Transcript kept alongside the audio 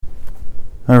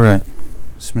Alright,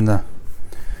 Bismillah.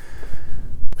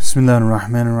 Bismillah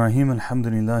ar-Rahman ar-Rahim,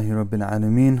 alhamdulillahi rabbil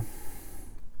alameen.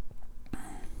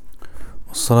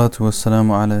 Wassalatu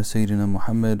wassalamu ala Sayyidina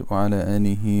Muhammad wa ala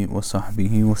alihi wa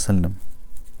sahbihi wa sallam.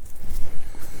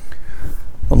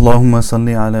 Allahumma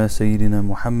salli ala Sayyidina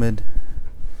Muhammad,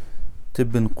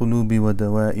 tibb al-qulubi wa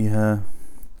dawaiha,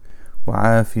 wa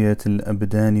afiyat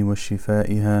al-abdani wa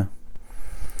shifaiha,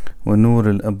 wa nur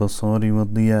al-absari wa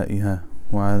diyaiha.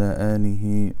 وعلى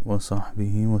آله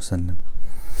وصحبه وسلم.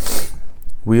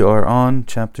 We are on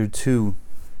chapter 2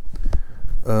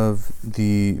 of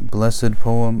the blessed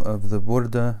poem of the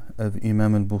Burdah of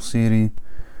Imam al-Busiri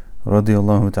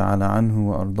radiyallahu ta'ala anhu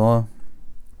wa ardah.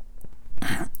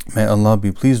 May Allah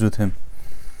be pleased with him.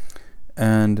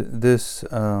 And this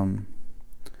poem,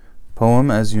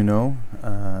 as you know,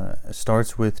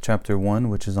 starts with chapter 1,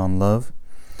 which is on love,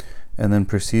 and then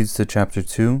proceeds to chapter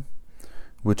 2,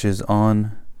 which is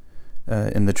on,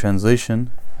 in the translation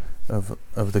of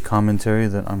the commentary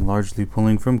that I'm largely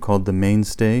pulling from, called the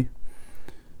Mainstay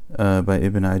by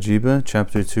Ibn Ajiba.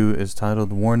 Chapter 2 is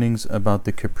titled Warnings About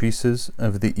the Caprices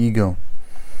of the Ego.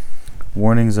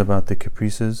 Warnings about the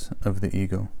caprices of the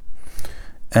ego.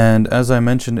 And as I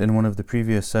mentioned in one of the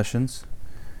previous sessions,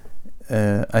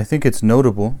 I think it's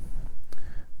notable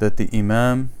that the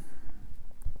Imam,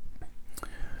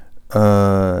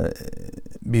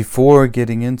 before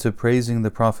getting into praising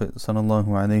the Prophet sallallahu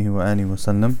alaihi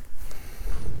wasallam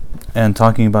and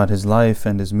talking about his life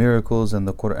and his miracles and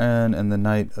the Quran and the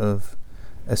night of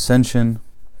ascension,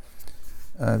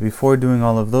 before doing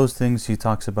all of those things, he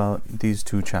talks about these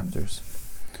two chapters.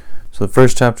 So the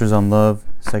first chapter is on love,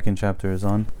 second chapter is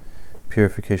on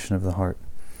purification of the heart.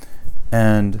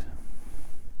 And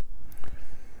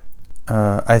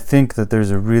I think that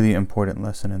there's a really important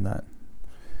lesson in that.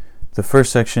 The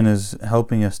first section is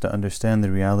helping us to understand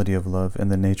the reality of love and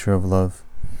the nature of love,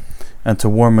 and to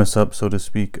warm us up, so to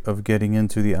speak, of getting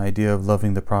into the idea of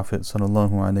loving the Prophet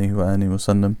sallallahu alaihi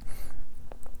wasallam.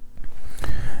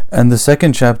 And the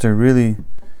second chapter really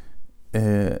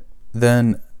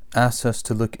then asks us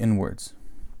to look inwards.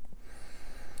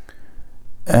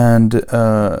 And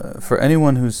for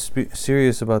anyone who's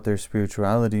serious about their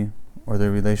spirituality or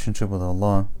their relationship with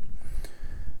Allah,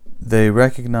 they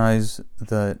recognize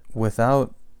that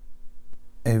without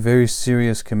a very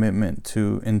serious commitment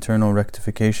to internal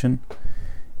rectification,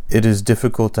 it is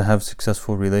difficult to have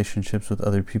successful relationships with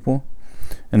other people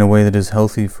in a way that is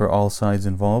healthy for all sides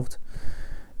involved.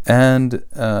 And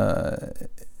it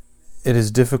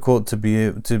is difficult to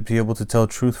be able to tell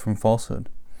truth from falsehood.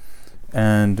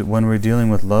 And when we're dealing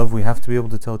with love, we have to be able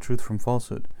to tell truth from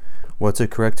falsehood. What's a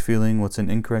correct feeling? What's an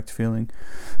incorrect feeling?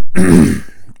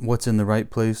 What's in the right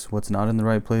place, what's not in the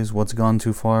right place, what's gone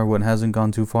too far, what hasn't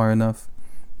gone too far enough.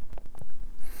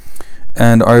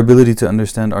 And our ability to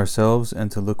understand ourselves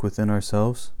and to look within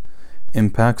ourselves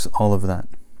impacts all of that.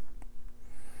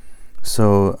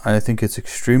 So I think it's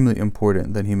extremely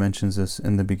important that he mentions this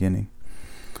in the beginning.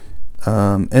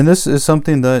 And this is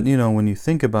something that, when you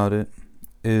think about it,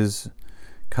 is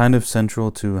kind of central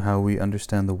to how we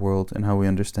understand the world and how we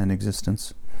understand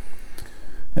existence.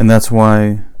 And that's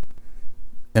why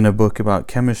in a book about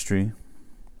chemistry,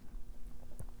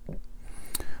 I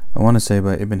want to say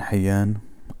by Ibn Hayyan,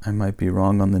 I might be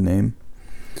wrong on the name,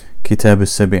 Kitab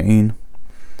al-Sabi'in,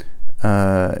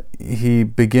 he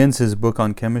begins his book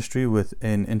on chemistry with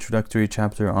an introductory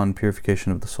chapter on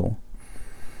purification of the soul.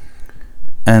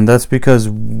 And that's because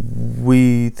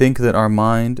we think that our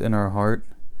mind and our heart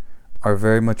are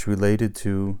very much related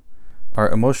to our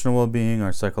emotional well-being,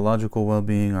 our psychological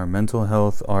well-being, our mental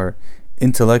health, our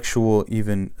intellectual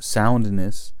even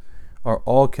soundness, are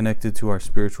all connected to our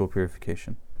spiritual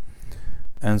purification.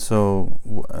 And so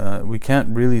we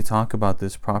can't really talk about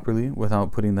this properly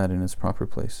without putting that in its proper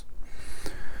place.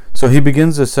 So he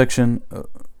begins this section,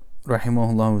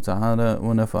 rahimahullah ta'ala,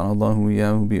 wa nafa'allahu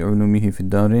iyahu bi'ulumihi fi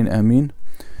ad-darain, ameen,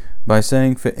 by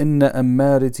saying, فَإِنَّ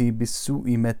أَمَّارِتِي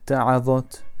بِالسُّوءِ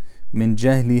مَتَّعَظَتْ مِنْ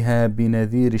جَهْلِهَا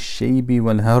بِنَذِيرِ الشَّيْبِ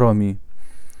وَالْهَرَمِ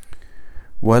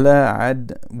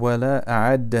ولا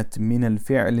أعدت من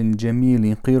الفعل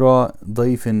الجميل قرى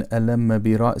ضيف ألم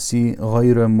برأسي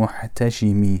غير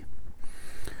محتشم.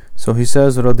 So he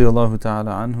says, radiyallahu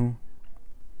ta'ala anhu,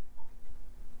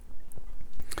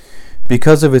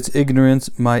 because of its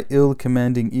ignorance, my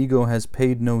ill-commanding ego has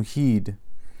paid no heed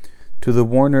to the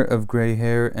warner of grey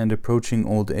hair and approaching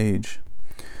old age,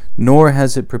 nor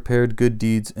has it prepared good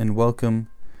deeds and welcome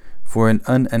for an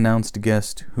unannounced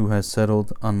guest who has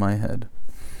settled on my head.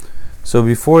 So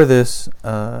before this,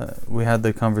 we had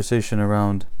the conversation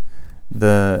around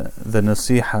the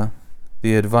nasiha,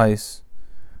 the advice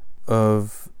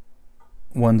of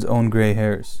one's own gray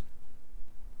hairs.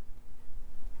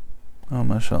 Oh,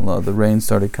 mashallah, the rain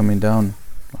started coming down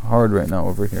hard right now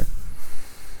over here.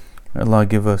 May Allah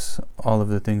give us all of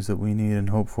the things that we need and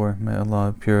hope for. May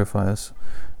Allah purify us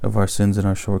of our sins and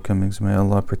our shortcomings. May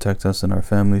Allah protect us and our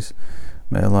families.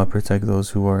 May Allah protect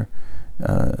those who are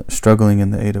struggling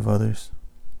in the aid of others.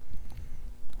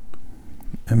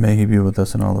 And may He be with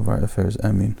us in all of our affairs.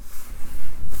 Ameen.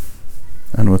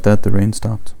 And with that, the rain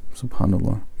stopped.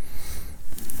 Subhanallah.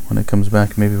 When it comes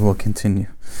back, maybe we'll continue.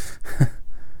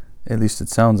 At least it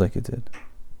sounds like it did.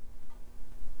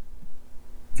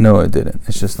 No, it didn't.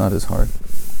 It's just not as hard.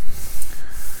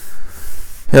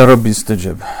 Ya Rabbi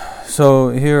istajib. So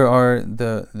here are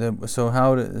so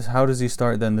how does he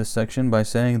start then this section? By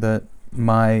saying that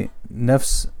my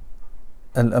nafs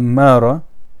al-ammara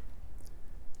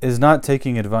is not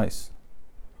taking advice.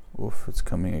 Oof, it's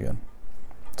coming again.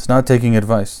 It's not taking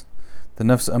advice. The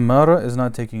nafs ammara is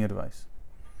not taking advice.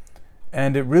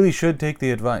 And it really should take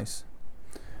the advice.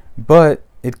 But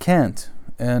it can't.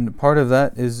 And part of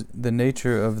that is the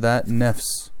nature of that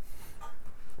nafs.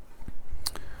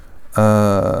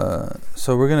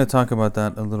 So we're going to talk about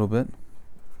that a little bit.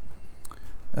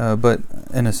 But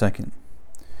in a second.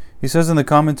 He says in the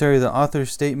commentary, the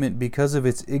author's statement, because of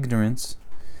its ignorance,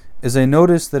 is a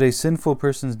notice that a sinful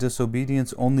person's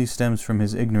disobedience only stems from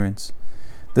his ignorance.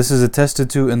 This is attested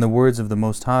to in the words of the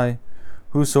Most High,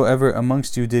 whosoever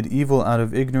amongst you did evil out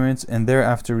of ignorance and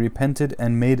thereafter repented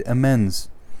and made amends,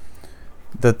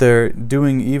 that their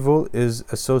doing evil is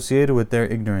associated with their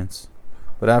ignorance,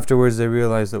 but afterwards they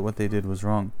realize that what they did was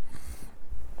wrong.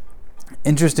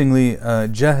 Interestingly,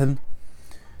 jahl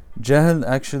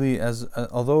actually,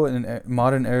 although in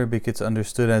modern Arabic it's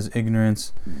understood as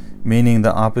ignorance, meaning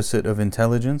the opposite of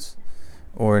intelligence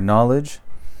or knowledge,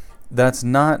 that's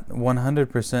not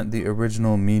 100% the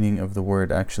original meaning of the word.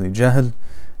 Actually, jahl,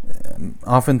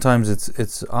 oftentimes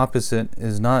its opposite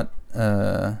is not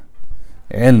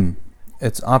ilm.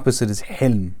 Its opposite is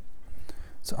hilm.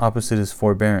 Its opposite is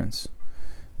forbearance.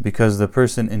 Because the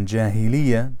person in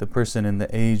jahiliyyah, the person in the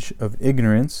age of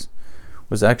ignorance,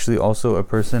 was actually also a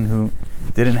person who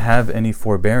didn't have any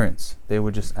forbearance. They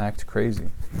would just act crazy.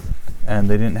 And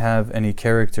they didn't have any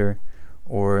character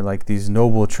or like these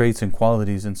noble traits and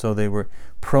qualities, and so they were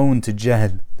prone to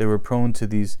jahl. They were prone to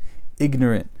these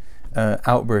ignorant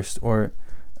outbursts, or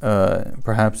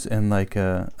perhaps in like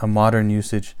a modern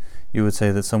usage, you would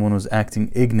say that someone was acting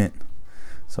ignorant.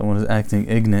 Someone who's acting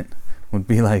ignorant would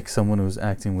be like someone who was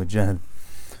acting with jahl.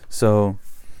 So,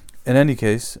 in any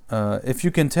case, if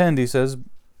you contend, he says,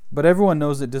 but everyone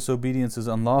knows that disobedience is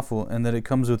unlawful and that it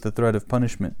comes with the threat of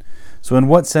punishment. So in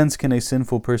what sense can a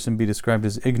sinful person be described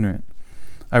as ignorant?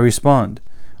 I respond,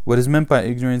 what is meant by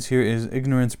ignorance here is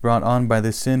ignorance brought on by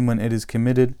the sin when it is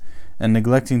committed, and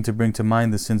neglecting to bring to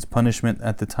mind the sin's punishment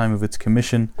at the time of its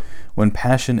commission, when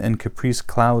passion and caprice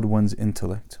cloud one's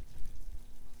intellect.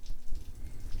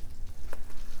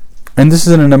 And this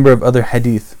is in a number of other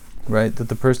hadith, right? That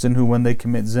the person who, when they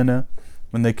commit zina,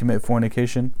 when they commit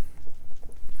fornication,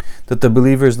 that the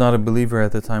believer is not a believer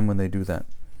at the time when they do that.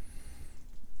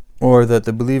 Or that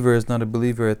the believer is not a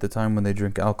believer at the time when they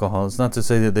drink alcohol. It's not to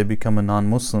say that they become a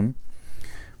non-Muslim,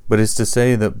 but it's to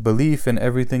say that belief in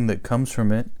everything that comes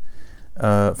from it,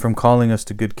 from calling us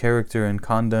to good character and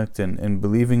conduct and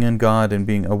believing in God and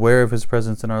being aware of His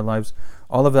presence in our lives,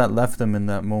 all of that left them in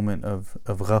that moment of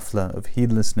ghafla, of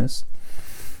heedlessness.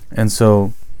 And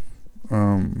so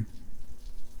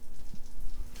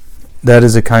that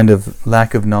is a kind of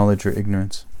lack of knowledge or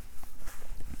ignorance.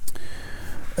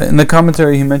 In the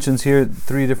commentary, he mentions here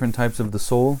 3 different types of the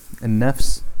soul, and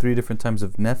nafs, 3 different types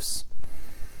of nafs.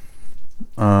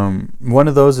 One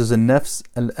of those is a nafs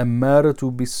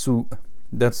al-ammaratu bis-su'.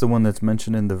 That's the one that's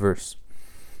mentioned in the verse.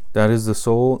 That is the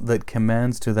soul that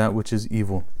commands to that which is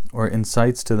evil, or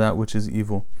incites to that which is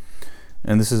evil.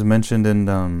 And this is mentioned in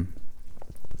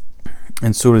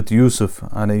Surah Yusuf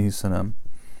alayhi salam,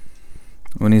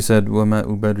 when he said, وَمَا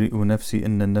أُبَرِّئُ نَفْسِي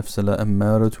إِنَّ النَّفْسَ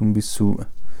لَأَمَّارَةٌ بِالسُّوءِ,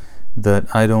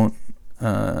 that I don't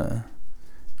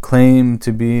claim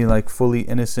to be like fully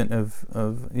innocent of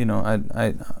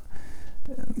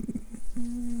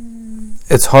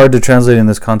it's hard to translate in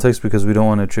this context because we don't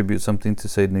want to attribute something to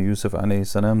Sayyidina Yusuf alayhi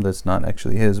salam that's not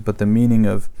actually his. But the meaning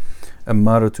of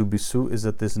ammaratu bisu is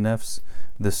that this nafs,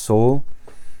 the soul,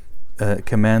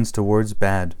 commands towards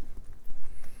bad.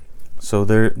 So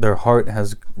their heart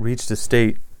has reached a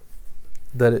state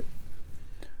that it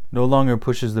no longer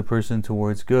pushes the person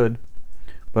towards good,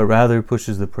 but rather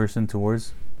pushes the person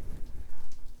towards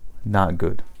not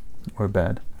good or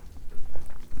bad.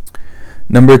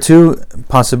 Number 2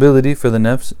 possibility for the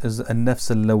nafs is a nafs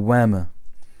al-lawama,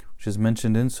 which is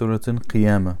mentioned in Surah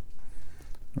Al-Qiyamah.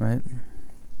 Right?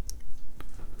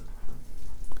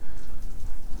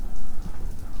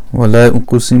 وَلَا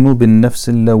أُقْسِمُ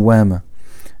بِالنَّفْسِ اللَّوَّامَةِ,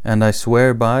 and I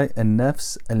swear by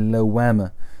an-nafs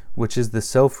al-lawama, which is the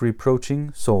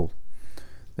self-reproaching soul.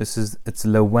 It's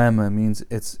lawama, means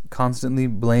it's constantly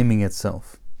blaming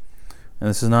itself. And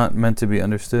this is not meant to be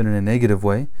understood in a negative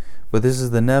way, but this is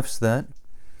the nafs that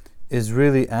is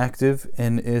really active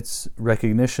in its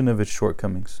recognition of its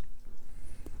shortcomings.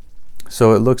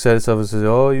 So it looks at itself and says,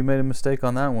 oh, you made a mistake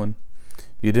on that one.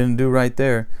 You didn't do right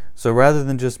there. So rather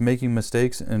than just making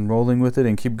mistakes and rolling with it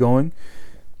and keep going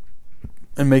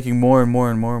and making more and more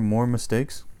and more and more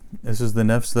mistakes, this is the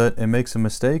nafs that it makes a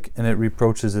mistake and it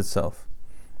reproaches itself.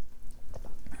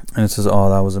 And it says, oh,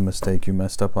 that was a mistake. You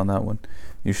messed up on that one.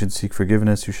 You should seek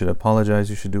forgiveness. You should apologize.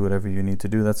 You should do whatever you need to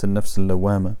do. That's a nafs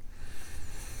al-lawama.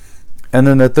 And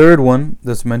then the third one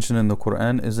that's mentioned in the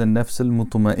Quran is a nafs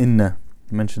al-mutma'inna,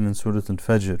 mentioned in Surah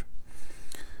Al-Fajr.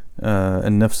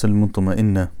 An-nafs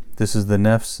al-mutma'inna. This is the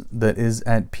nafs that is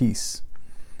at peace.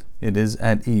 It is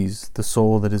at ease. The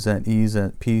soul that is at ease,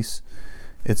 at peace.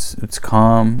 It's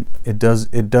calm. It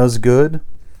does good.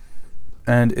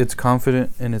 And it's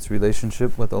confident in its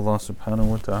relationship with Allah subhanahu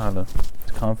wa ta'ala.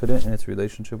 It's confident in its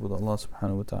relationship with Allah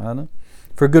subhanahu wa ta'ala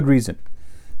for good reason.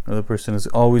 The person is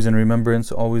always in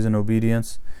remembrance, always in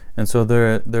obedience, and so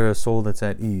they're a soul that's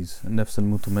at ease. Nafs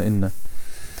al-mutma'inna.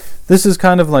 This is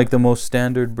kind of like the most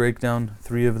standard breakdown,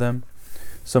 3 of them.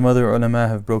 Some other ulama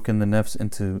have broken the nafs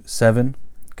into 7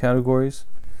 categories.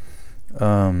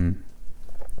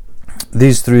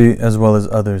 These 3 as well as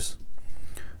others,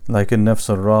 like a nafs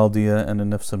al-radiya and a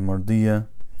nafs al-mardiya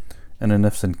and a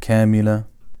nafs al-kamila,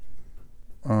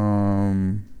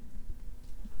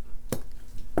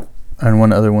 and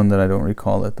one other one that I don't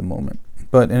recall at the moment.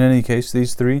 But in any case,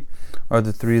 these 3 are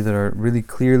the 3 that are really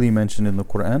clearly mentioned in the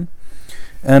Quran.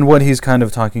 And what he's kind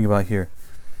of talking about here,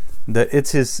 that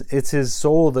it's his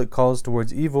soul that calls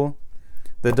towards evil,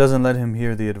 that doesn't let him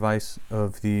hear the advice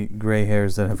of the gray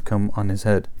hairs that have come on his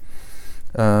head.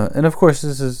 And of course,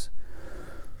 this is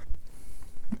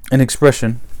an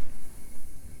expression,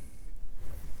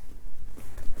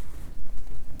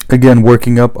 again,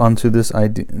 working up onto this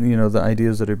idea, the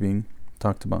ideas that are being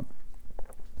talked about.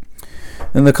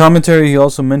 In the commentary, he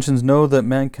also mentions, know that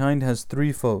mankind has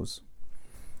 3 foes.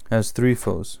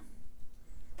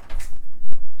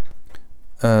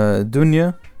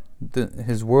 Dunya,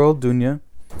 his world, dunya,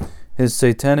 his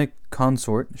satanic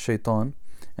consort, shaitan,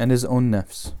 and his own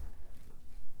nafs.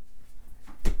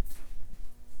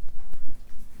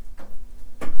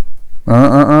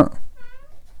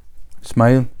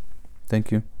 Ismail,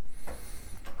 thank you.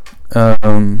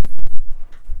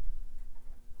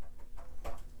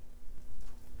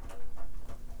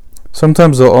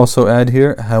 Sometimes they'll also add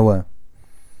here hawa.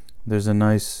 There's a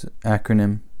nice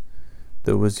acronym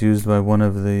that was used by one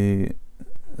of the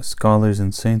scholars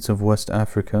and saints of West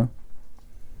Africa.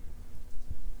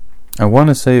 I want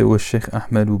to say it was Sheikh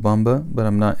Ahmed Ubamba, but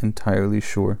I'm not entirely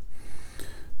sure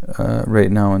right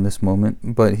now in this moment.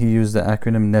 But he used the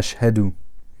acronym Nashhadu.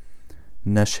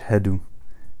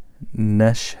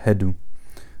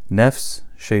 Nafs,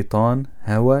 shaitan,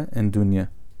 hawa, and dunya.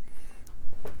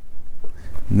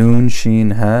 Noon,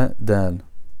 sheen, ha, dal.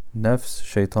 Nafs,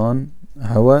 shaitan,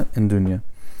 hawa, and dunya.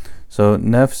 So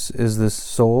nafs is this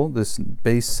soul, this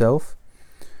base self,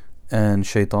 and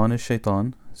shaitan is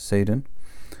shaitan, Satan.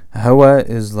 Hawa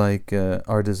is like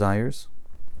our desires,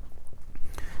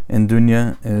 and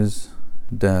dunya is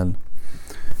dal.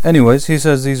 Anyways, he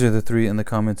says these are the 3 in the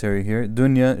commentary here: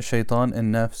 dunya, shaitan,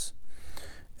 and nafs.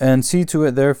 And see to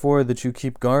it, therefore, that you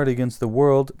keep guard against the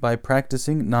world by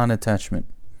practicing non-attachment.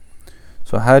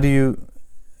 So how do you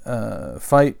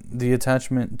fight the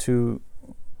attachment to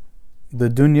the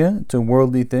dunya, to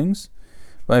worldly things?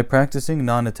 By practicing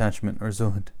non-attachment, or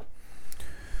zuhd.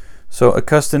 So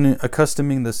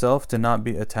accustoming the self to not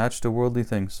be attached to worldly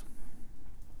things.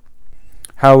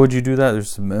 How would you do that?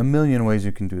 There's a million ways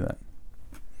you can do that.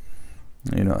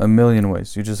 A million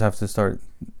ways. You just have to start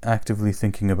actively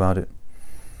thinking about it.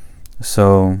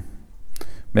 So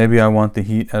maybe I want the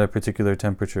heat at a particular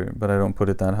temperature, but I don't put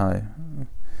it that high.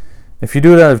 If you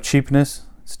do it out of cheapness,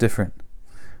 it's different.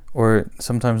 Or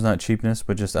sometimes not cheapness,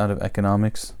 but just out of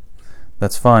economics,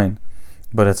 that's fine.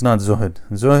 But it's not zuhd.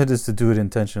 Zuhd is to do it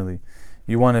intentionally.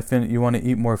 You want to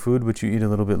eat more food, but you eat a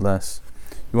little bit less.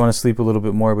 You want to sleep a little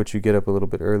bit more, but you get up a little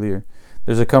bit earlier.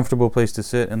 There's a comfortable place to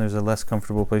sit, and there's a less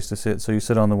comfortable place to sit, so you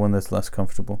sit on the one that's less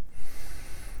comfortable.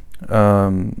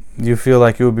 You feel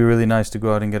like it would be really nice to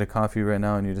go out and get a coffee right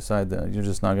now, and you decide that you're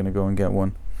just not going to go and get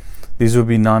one. These would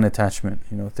be non-attachment,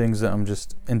 things that I'm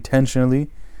just intentionally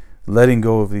letting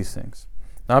go of these things.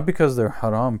 Not because they're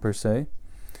haram per se,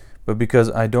 but because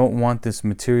I don't want this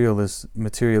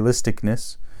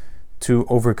materialisticness to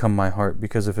overcome my heart.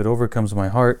 Because if it overcomes my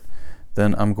heart,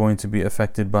 then I'm going to be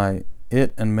affected by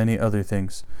it and many other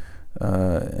things.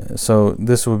 So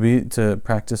this will be to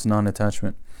practice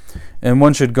non-attachment. And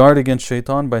one should guard against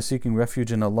shaitan by seeking refuge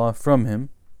in Allah from him.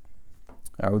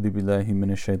 A'udhu billahi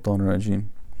minash shaitanir rajim.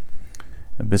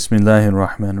 Bismillahir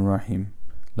Rahmanir Rahim.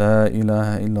 La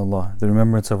ilaha illallah. The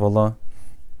remembrance of Allah.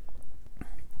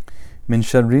 Min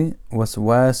sharri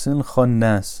waswasil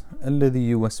khannas alladhi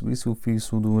yuwaswisu fi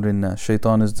sudurin nas.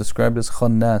 Shaitan is described as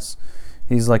khannas.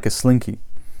 He's like a slinky.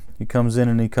 He comes in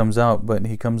and he comes out, but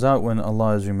he comes out when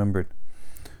Allah is remembered.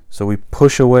 So we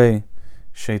push away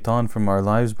shaitan from our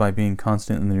lives by being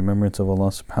constant in the remembrance of Allah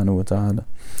subhanahu wa ta'ala.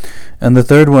 And the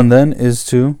third one then is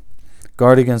to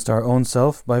guard against our own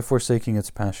self by forsaking its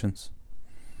passions.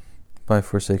 By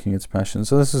forsaking its passions.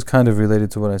 So this is kind of related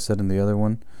to what I said in the other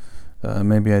one.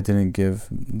 Maybe I didn't give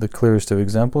the clearest of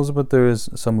examples, but there is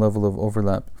some level of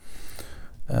overlap.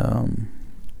 One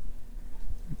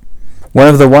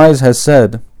of the wise has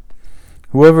said,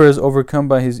 whoever is overcome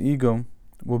by his ego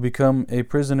will become a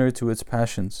prisoner to its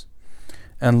passions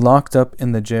and locked up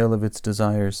in the jail of its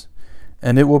desires,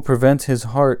 and it will prevent his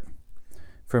heart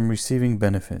from receiving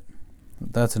benefit.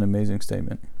 That's an amazing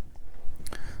statement.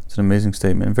 It's an amazing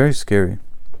statement. Very scary.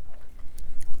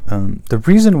 The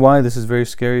reason why this is very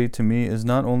scary to me is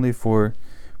not only for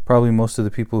probably most of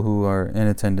the people who are in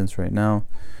attendance right now,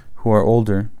 who are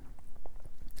older,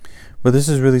 but this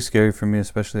is really scary for me,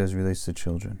 especially as it relates to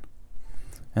children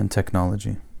and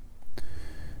technology.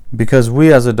 Because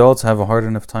we as adults have a hard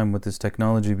enough time with this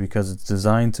technology because it's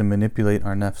designed to manipulate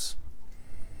our nafs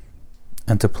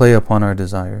and to play upon our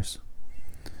desires.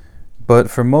 But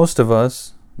for most of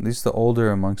us, at least the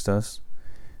older amongst us,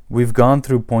 we've gone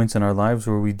through points in our lives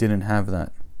where we didn't have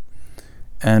that.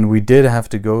 And we did have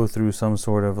to go through some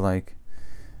sort of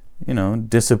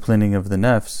disciplining of the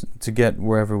nafs to get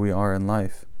wherever we are in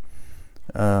life.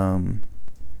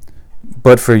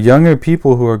 But for younger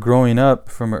people who are growing up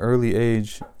from an early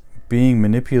age being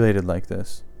manipulated like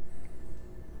this,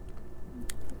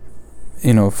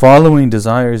 following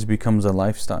desires becomes a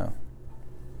lifestyle.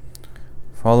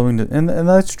 And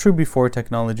that's true before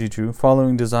technology too.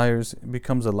 Following desires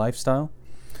becomes a lifestyle.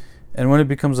 And when it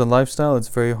becomes a lifestyle, it's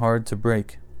very hard to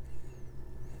break.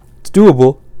 It's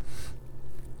doable.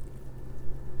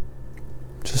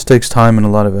 It just takes time and a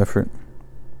lot of effort.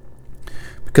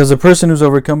 Because a person who's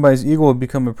overcome by his ego will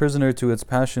become a prisoner to its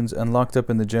passions and locked up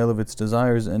in the jail of its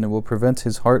desires, and it will prevent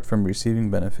his heart from receiving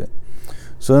benefit.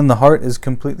 So then the heart is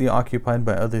completely occupied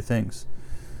by other things.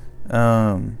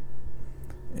 In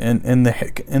the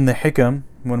hikam,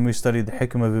 when we studied the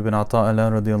hikam of Ibn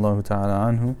Ata'illah radiallahu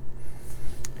ta'ala anhu,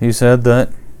 he said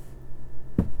that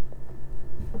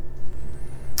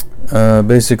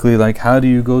basically, how do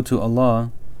you go to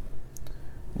Allah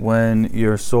when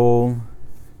your soul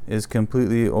is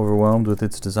completely overwhelmed with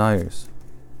its desires?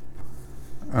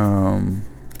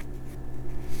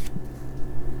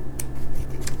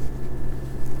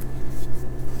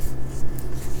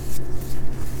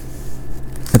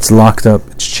 It's locked up.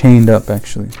 It's chained up,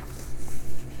 actually.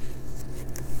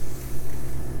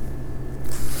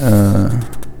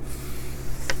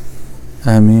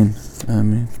 Ameen.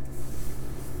 Ameen.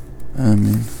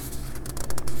 Ameen.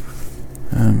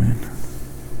 Ameen.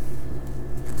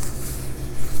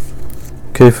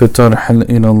 كيف ترحل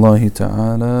إلى الله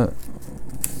تعالى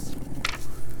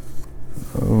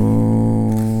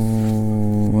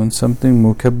when something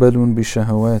مكبل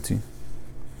بشهواتي.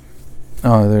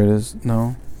 Oh, there it is.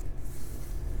 No.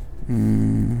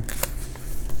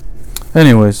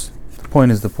 Anyways, the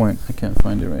point is the point. I can't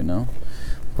find it right now.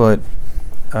 But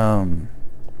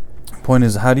point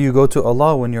is, how do you go to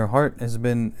Allah when your heart has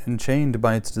been enchained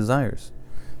by its desires?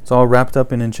 It's all wrapped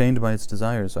up and enchained by its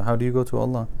desires. So how do you go to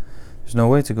Allah? There's no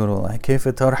way to go to Allah.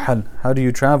 كيف ترحل? How do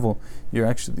you travel?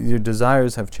 Your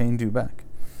desires have chained you back.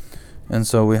 And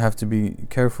so we have to be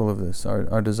careful of this,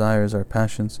 our desires, our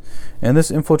passions. And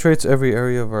this infiltrates every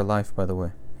area of our life, by the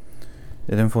way.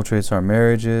 It infiltrates our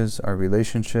marriages, our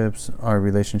relationships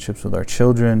with our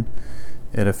children.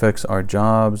 It affects our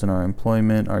jobs and our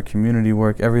employment, our community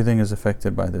work. Everything is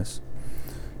affected by this.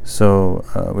 So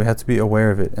we have to be aware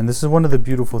of it. And this is one of the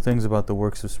beautiful things about the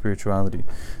works of spirituality.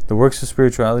 The works of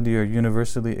spirituality are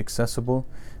universally accessible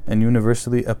and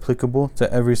universally applicable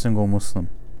to every single Muslim.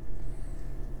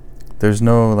 There's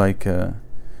no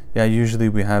usually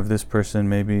we have this person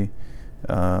maybe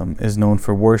is known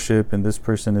for worship and this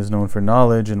person is known for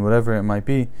knowledge and whatever it might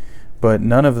be, but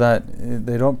none of that,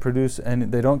 they don't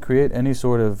create any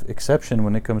sort of exception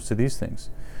when it comes to these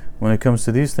things. When it comes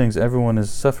to these things, everyone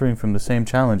is suffering from the same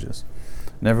challenges,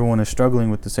 and everyone is struggling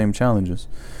with the same challenges.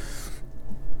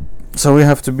 So we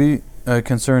have to be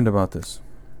concerned about this.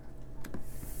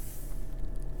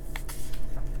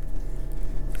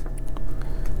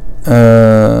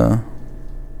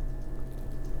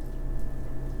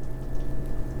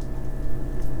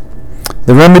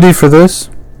 The remedy for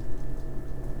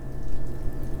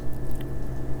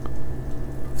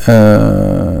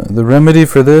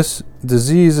this,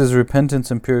 disease is repentance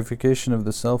and purification of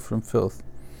the self from filth.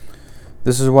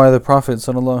 This is why the Prophet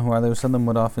ﷺ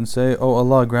would often say, "O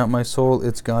Allah, grant my soul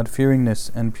its God-fearingness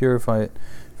and purify it,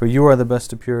 for you are the best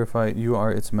to purify it, you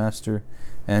are its master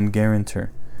and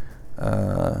guarantor."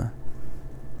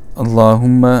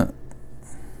 Allahumma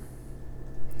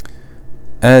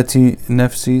آتي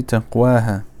نفسي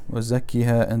تقواها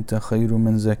وزكها أنت خير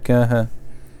من زكاها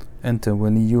أنت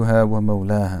وليها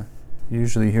ومولاها. You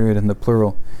usually hear it in the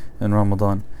plural in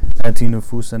Ramadan. آتي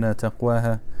نفوسنا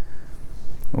تقواها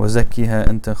وزكها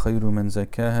أنت خير من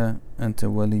زكاها أنت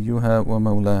وليها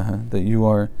ومولاها. That you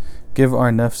are, give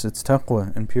our nafs its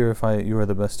taqwa and purify it. You are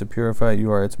the best to purify it.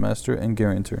 You are its master and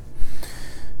guarantor.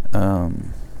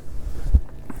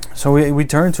 So we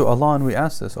turn to Allah and we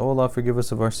ask this. Oh Allah, forgive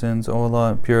us of our sins. Oh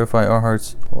Allah, purify our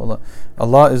hearts. Oh Allah.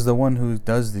 Allah is the one who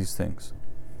does these things.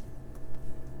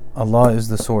 Allah is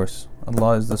the source.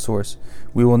 Allah is the source.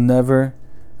 We will never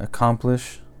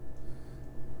accomplish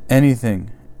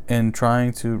anything in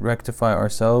trying to rectify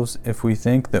ourselves if we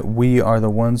think that we are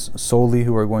the ones solely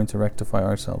who are going to rectify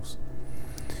ourselves.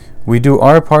 We do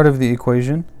our part of the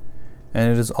equation,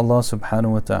 and it is Allah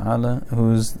subhanahu wa ta'ala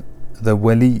who is the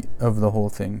wali of the whole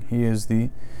thing. He is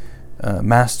the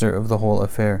master of the whole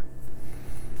affair.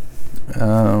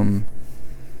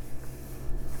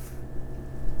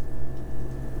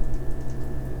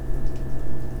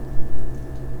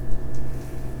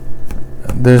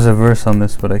 There's a verse on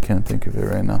this, but I can't think of it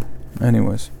right now.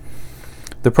 Anyways,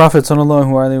 the Prophet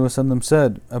ﷺ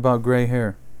said about gray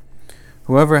hair,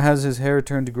 "Whoever has his hair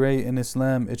turned gray in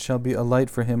Islam, it shall be a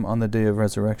light for him on the day of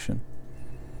resurrection."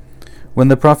 When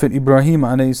the Prophet Ibrahim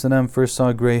ﷺ first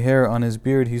saw gray hair on his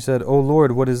beard, he said, "O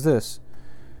Lord, what is this?"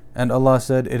 And Allah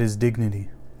said, "It is dignity."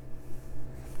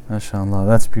 MashaAllah,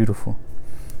 that's beautiful.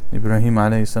 Ibrahim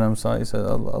ﷺ saw, he said,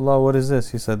 "Allah, what is this?"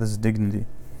 He said, "This is dignity."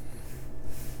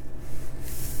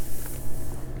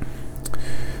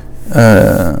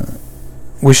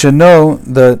 We should know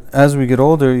that as we get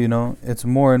older, it's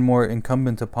more and more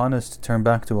incumbent upon us to turn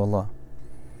back to Allah.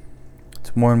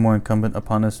 It's more and more incumbent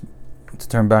upon us to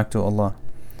turn back to Allah.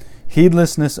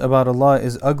 Heedlessness about Allah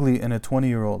is ugly in a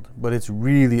 20-year-old, but it's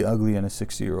really ugly in a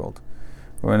 60-year-old,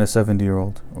 or in a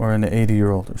 70-year-old, or in an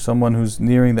 80-year-old, or someone who's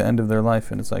nearing the end of their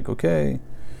life, and it's like, okay,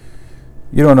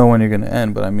 you don't know when you're going to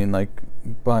end, but I mean, like,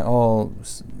 by all,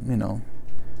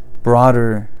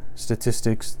 broader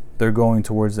statistics, they're going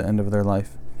towards the end of their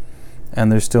life,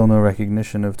 and there's still no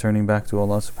recognition of turning back to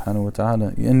Allah subhanahu wa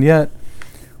ta'ala. And yet,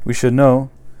 we should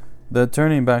know that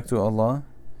turning back to Allah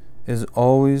is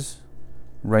always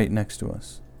right next to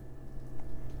us.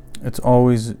 It's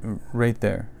always right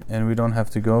there, and we don't have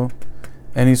to go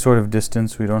any sort of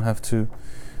distance. We don't have to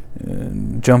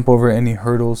jump over any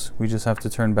hurdles. We just have to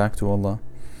turn back to Allah.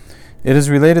 It is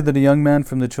related that a young man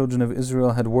from the children of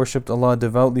Israel had worshipped Allah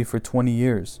devoutly for 20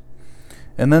 years,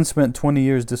 and then spent 20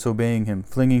 years disobeying Him,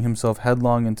 flinging himself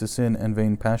headlong into sin and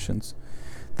vain passions.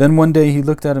 Then one day he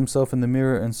looked at himself in the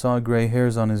mirror and saw gray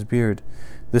hairs on his beard.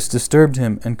 This disturbed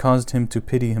him and caused him to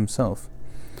pity himself.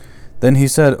 Then he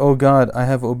said, "O God, I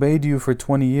have obeyed you for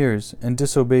 20 years and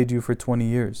disobeyed you for 20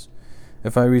 years.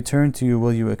 If I return to you,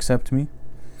 will you accept me?"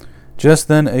 Just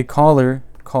then a caller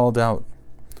called out.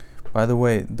 By the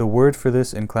way, the word for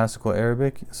this in classical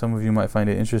Arabic, some of you might find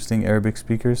it interesting, Arabic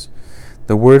speakers.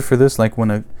 The word for this, like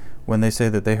when they say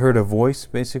that they heard a voice,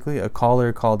 basically, a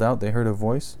caller called out, they heard a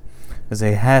voice, is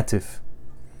a hatif.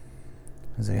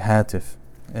 Is a hatif.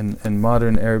 In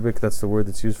modern Arabic, that's the word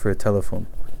that's used for a telephone.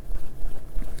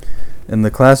 In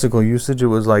the classical usage, it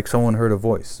was like someone heard a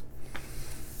voice.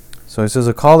 So it says,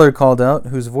 a caller called out,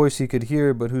 whose voice he could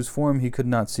hear, but whose form he could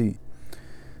not see.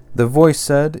 The voice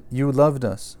said, "You loved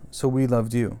us, so we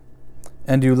loved you.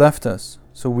 And you left us,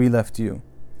 so we left you.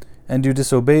 And you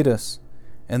disobeyed us,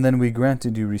 and then we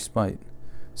granted you respite.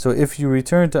 So if you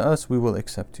return to us, we will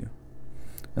accept you."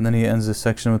 And then he ends this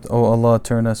section with, "O Allah,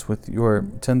 turn us with your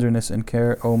tenderness and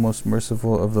care, O most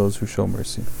merciful of those who show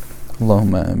mercy."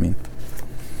 Allahumma ameen.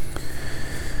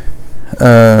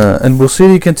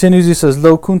 al-Busiri continues, he says,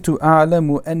 "لو كنت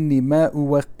أعلم أني ما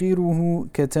أوقره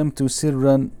كتمت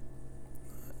سرا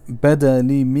بدا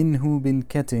لي منه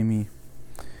بالكتم." He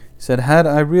said, had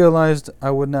I realized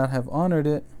I would not have honored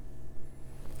it,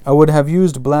 I would have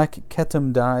used black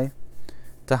ketam dye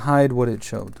to hide what it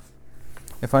showed.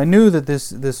 If I knew that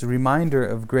this reminder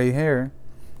of gray hair,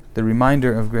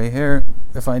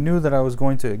 if I knew that I was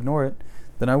going to ignore it,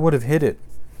 then I would have hid it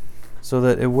so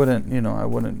that it wouldn't, I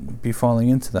wouldn't be falling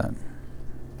into that.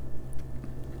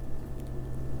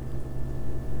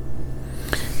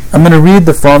 I'm going to read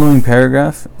the following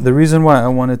paragraph. The reason why I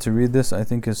wanted to read this, I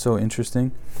think, is so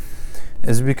interesting,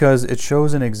 is because it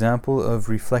shows an example of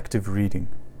reflective reading.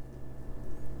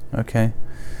 Okay?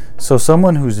 So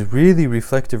someone who's a really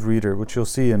reflective reader, which you'll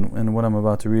see in what I'm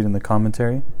about to read in the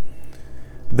commentary,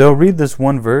 they'll read this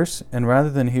one verse, and rather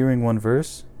than hearing one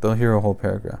verse, they'll hear a whole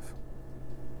paragraph.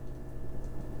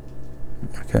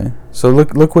 Okay? So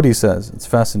look what he says. It's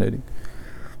fascinating.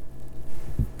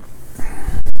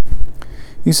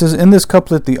 He says, in this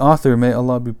couplet, the author, may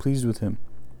Allah be pleased with him,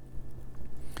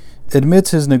 admits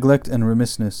his neglect and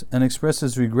remissness, and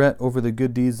expresses regret over the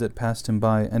good deeds that passed him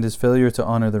by, and his failure to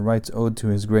honor the rights owed to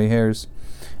his gray hairs,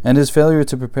 and his failure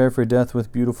to prepare for death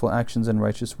with beautiful actions and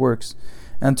righteous works,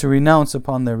 and to renounce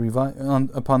upon their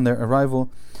arrival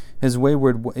his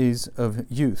wayward ways of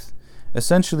youth.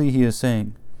 Essentially, he is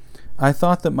saying, I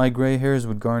thought that my gray hairs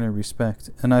would garner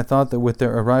respect, and I thought that with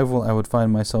their arrival I would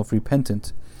find myself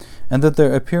repentant, and that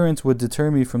their appearance would deter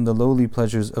me from the lowly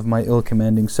pleasures of my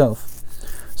ill-commanding self.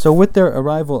 So with their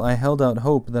arrival I held out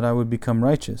hope that I would become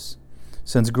righteous,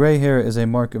 since gray hair is a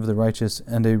mark of the righteous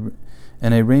and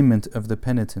a raiment of the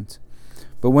penitent.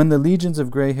 But when the legions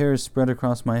of gray hairs spread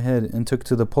across my head and took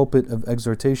to the pulpit of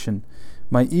exhortation,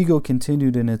 my ego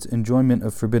continued in its enjoyment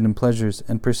of forbidden pleasures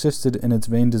and persisted in its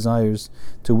vain desires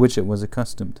to which it was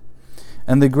accustomed.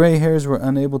 And the gray hairs were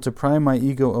unable to pry my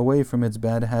ego away from its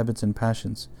bad habits and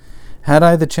passions. Had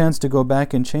I the chance to go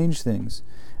back and change things,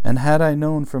 and had I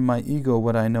known from my ego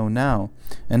what I know now,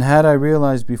 and had I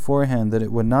realized beforehand that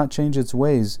it would not change its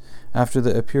ways after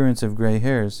the appearance of gray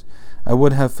hairs, I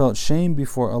would have felt shame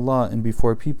before Allah and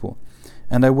before people,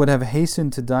 and I would have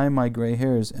hastened to dye my gray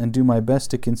hairs and do my best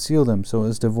to conceal them so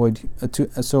as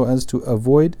to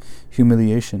avoid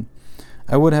humiliation.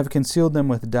 I would have concealed them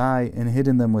with dye and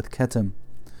hidden them with ketam.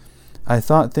 I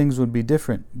thought things would be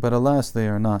different, but alas, they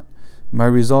are not. My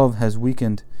resolve has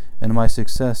weakened, and my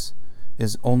success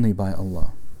is only by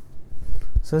Allah.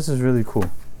 So this is really cool.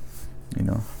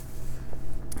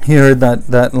 He heard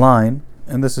that line,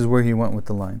 and this is where he went with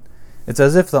the line. It's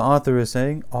as if the author is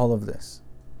saying all of this.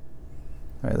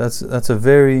 Right? That's a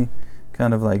very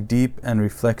kind of like deep and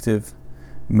reflective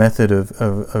method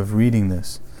of reading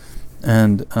this.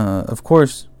 And of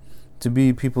course, to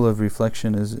be people of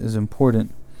reflection is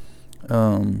important.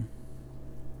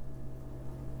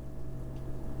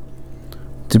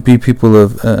 To be people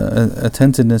of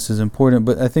attentiveness is important,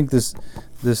 but I think this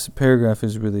paragraph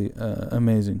is really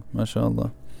amazing,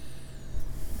 mashallah.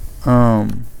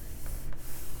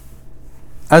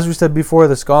 As we said before,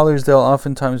 the scholars, they'll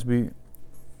oftentimes be,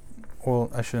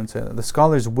 well, I shouldn't say that. The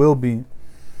scholars will be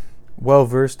well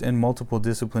versed in multiple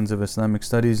disciplines of Islamic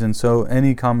studies, and so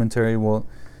any commentary will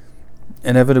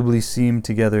inevitably seam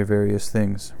together various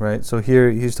things, right? So here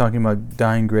he's talking about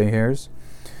dyeing gray hairs.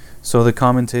 So the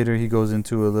commentator, he goes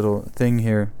into a little thing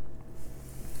here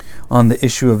on the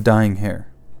issue of dyeing hair.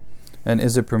 And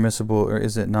is it permissible or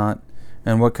is it not?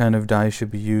 And what kind of dye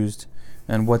should be used?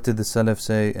 And what did the Salaf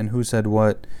say? And who said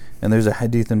what? And there's a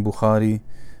hadith in Bukhari.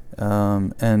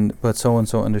 But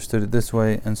so-and-so understood it this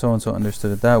way, and so-and-so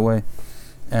understood it that way.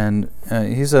 And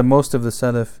he said most of the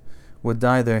Salaf would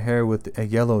dye their hair with a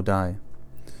yellow dye.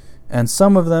 And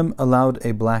some of them allowed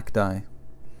a black dye.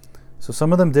 So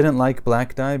some of them didn't like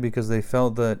black dye because they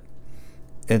felt that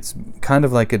it's kind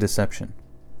of like a deception.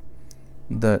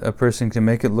 That a person can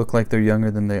make it look like they're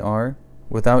younger than they are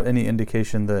without any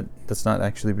indication that that's not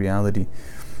actually reality.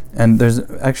 And there's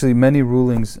actually many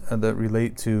rulings that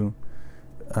relate to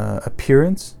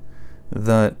appearance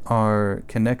that are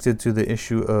connected to the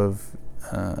issue of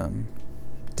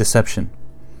deception.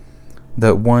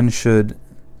 That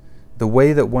the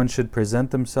way that one should present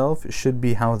themselves should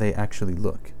be how they actually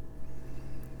look.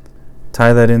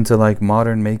 Tie that into like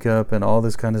modern makeup and all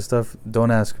this kind of stuff,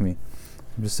 don't ask me.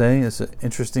 I'm just saying it's an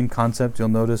interesting concept you'll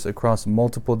notice across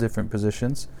multiple different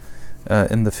positions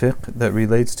in the fiqh that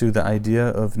relates to the idea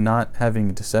of not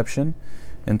having deception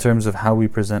in terms of how we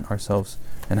present ourselves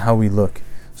and how we look.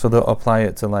 So they'll apply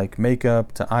it to like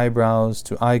makeup, to eyebrows,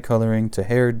 to eye coloring, to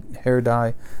hair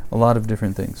dye, a lot of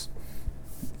different things.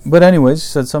 But anyways, he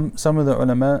said some of the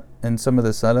ulama and some of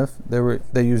the salaf,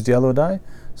 they used yellow dye.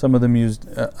 Some of them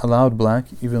allowed black,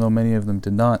 even though many of them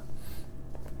did not.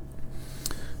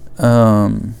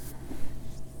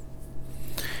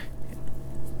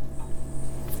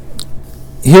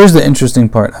 Here's the interesting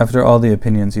part. After all the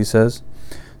opinions, he says,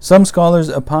 some scholars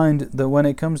opined that when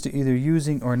it comes to either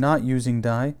using or not using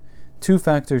dye, two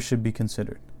factors should be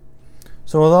considered.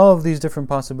 So with all of these different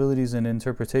possibilities and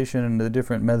interpretation and the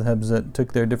different madhabs that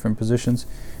took their different positions,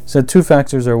 he said two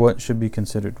factors are what should be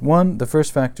considered. One, the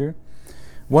first factor,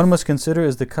 one must consider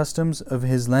is the customs of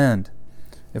his land.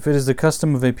 If it is the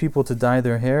custom of a people to dye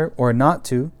their hair or not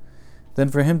to, then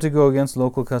for him to go against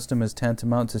local custom is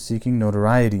tantamount to seeking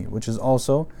notoriety, which is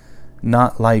also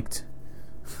not liked.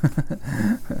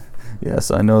 Yes,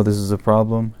 I know this is a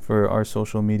problem for our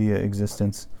social media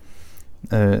existence.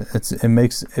 It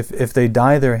makes if they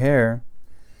dye their hair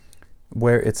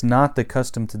where it's not the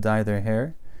custom to dye their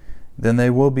hair, then they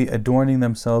will be adorning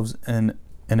themselves in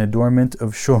an adornment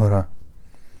of shuhra,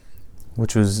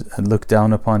 which was looked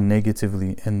down upon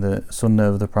negatively in the sunnah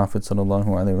of the Prophet sallallahu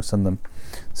alaihi wasallam.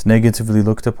 It's negatively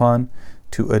looked upon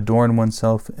to adorn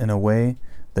oneself in a way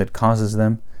that causes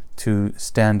them to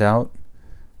stand out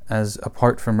as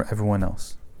apart from everyone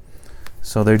else.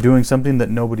 So they're doing something that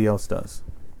nobody else does.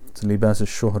 It's libas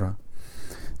al-shuhra.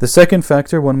 The second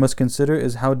factor one must consider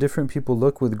is how different people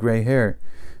look with gray hair.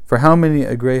 For how many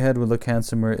a gray head would look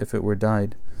handsomer if it were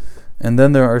dyed? And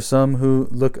then there are some who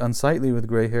look unsightly with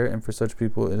gray hair, and for such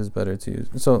people it is better to use.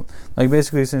 So, like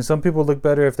basically saying some people look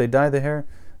better if they dye the hair,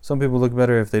 some people look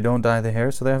better if they don't dye the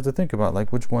hair, so they have to think about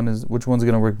like which one's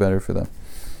going to work better for them.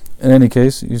 In any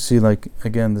case, you see like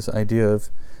again this idea of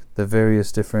the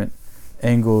various different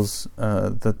angles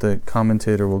that the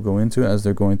commentator will go into as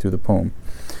they're going through the poem.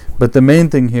 But the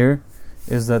main thing here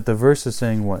is that the verse is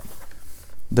saying what?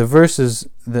 The verse is,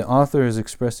 the author is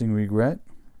expressing regret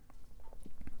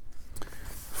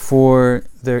for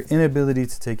their inability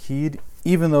to take heed,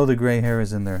 even though the gray hair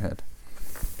is in their head.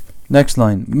 Next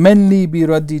line. مَنْ لِي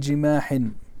بِرَدِّ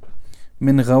جِمَاحٍ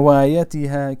مِنْ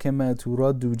غَوَايَتِهَا كَمَا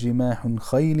تُرَدُّ جِمَاحٌ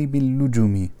خَيْلِ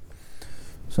بِاللُّجُمِ.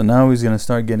 So now he's going to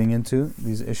start getting into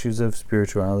these issues of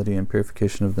spirituality and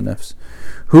purification of the nafs.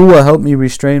 Who will help me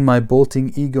restrain my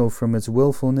bolting ego from its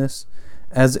willfulness,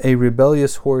 as a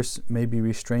rebellious horse may be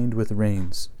restrained with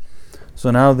reins?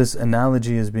 So now this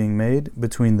analogy is being made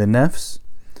between the nafs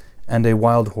and a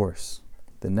wild horse.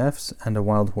 The nafs and a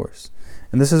wild horse.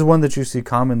 And this is one that you see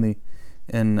commonly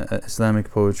in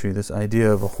Islamic poetry, this idea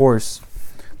of a horse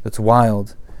that's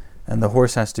wild, and the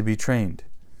horse has to be trained.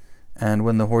 And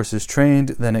when the horse is trained,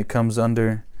 then it comes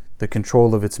under the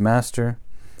control of its master,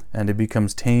 and it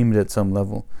becomes tamed at some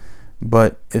level.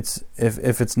 But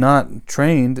if it's not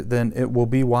trained, then it will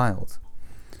be wild.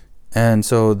 And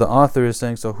so the author is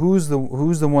saying, so who's the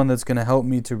one that's going to help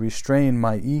me to restrain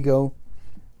my ego,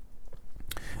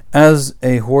 as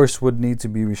a horse would need to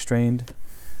be restrained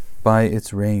by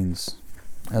its reins?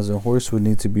 As a horse would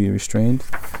need to be restrained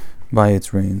by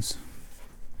its reins.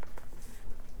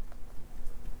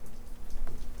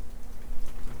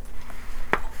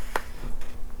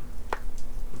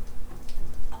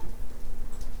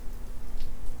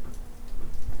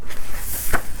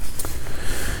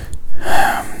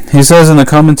 He says in the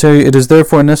commentary, it is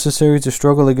therefore necessary to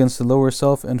struggle against the lower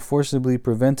self and forcibly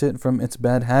prevent it from its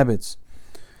bad habits,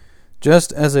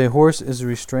 just as a horse is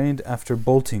restrained after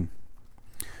bolting.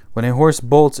 When a horse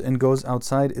bolts and goes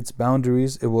outside its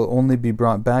boundaries, it will only be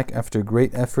brought back after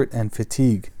great effort and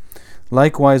fatigue.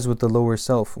 Likewise with the lower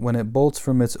self, when it bolts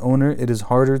from its owner, it is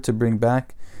harder to bring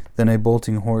back than a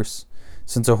bolting horse,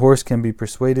 since a horse can be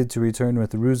persuaded to return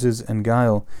with ruses and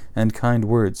guile and kind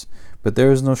words, but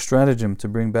there is no stratagem to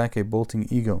bring back a bolting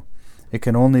ego. It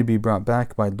can only be brought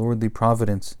back by lordly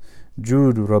providence,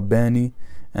 Jud Rabbani,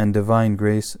 and divine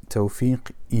grace,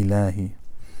 Tawfiq Ilahi.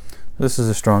 This is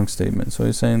a strong statement. So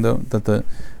he's saying though that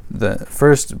the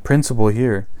first principle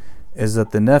here is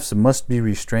that the nafs must be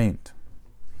restrained.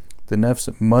 The nafs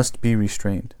must be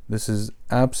restrained. This is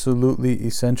absolutely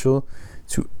essential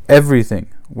to everything,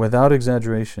 without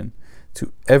exaggeration,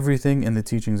 to everything in the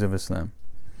teachings of Islam.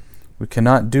 We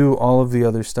cannot do all of the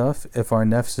other stuff if our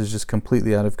nafs is just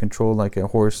completely out of control, like a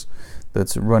horse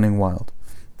that's running wild.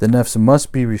 The nafs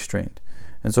must be restrained.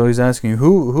 And so he's asking,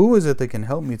 who is it that can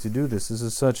help me to do this? This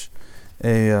is such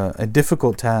a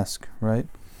difficult task, right?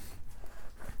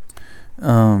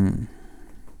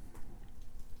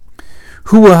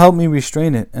 Who will help me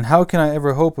restrain it? And how can I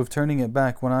ever hope of turning it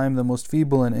back when I am the most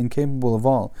feeble and incapable of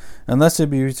all, unless it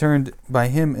be returned by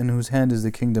him in whose hand is the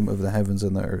kingdom of the heavens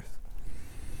and the earth?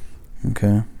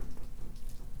 Okay.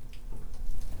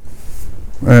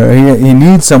 He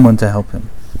needs someone to help him.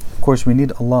 Of course, we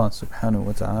need Allah subhanahu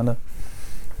wa ta'ala,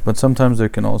 but sometimes there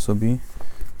can also be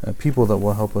people that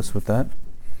will help us with that.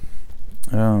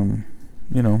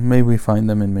 May we find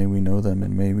them, and may we know them,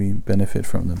 and may we benefit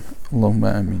from them.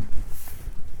 Allahumma ameen.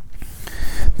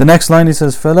 The next line he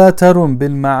says, فَلَا تَرُمْ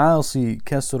بِالْمَعَاصِي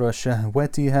كَسْرَ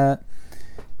شَهْوَتِهَا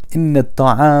إِنَّ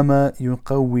الطَّعَامَ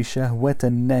يُقَوِّي شَهْوَةَ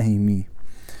النَّهِمِ.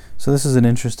 So this is an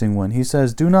interesting one. He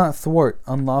says, do not thwart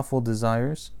unlawful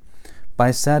desires by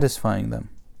satisfying them,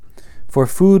 for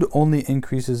food only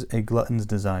increases a glutton's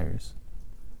desires.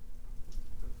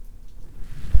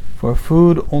 For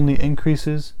food only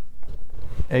increases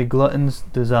a glutton's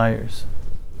desires.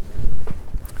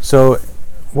 So,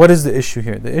 what is the issue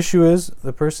here? The issue is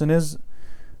the person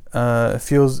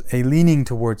feels a leaning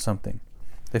towards something.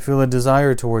 They feel a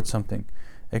desire towards something,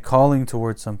 a calling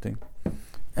towards something.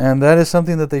 And that is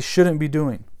something that they shouldn't be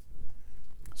doing.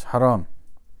 It's haram.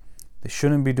 They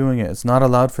shouldn't be doing it. It's not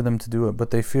allowed for them to do it,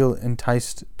 but they feel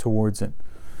enticed towards it.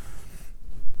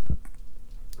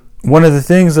 One of the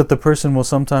things that the person will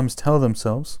sometimes tell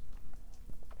themselves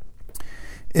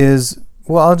is,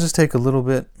 well, I'll just take a little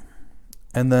bit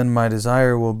and then my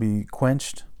desire will be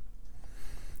quenched,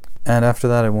 and after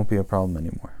that it won't be a problem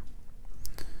anymore.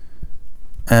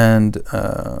 And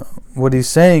what he's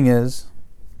saying is,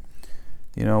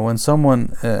 when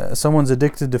someone's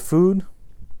addicted to food,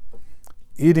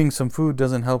 eating some food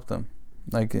doesn't help them.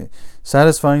 Like,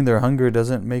 satisfying their hunger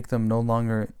doesn't make them no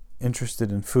longer interested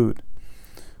in food.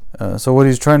 So what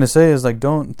he's trying to say is, like,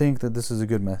 don't think that this is a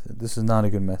good method. This is not a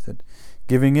good method.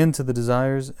 Giving in to the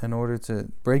desires in order to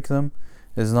break them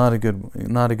is not a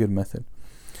good method.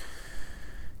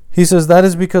 He says that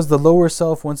is because the lower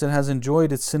self, once it has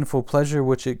enjoyed its sinful pleasure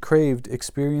which it craved,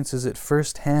 experiences it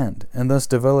firsthand and thus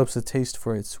develops a taste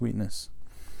for its sweetness.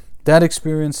 That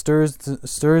experience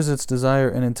stirs its desire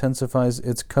and intensifies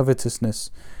its covetousness,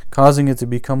 causing it to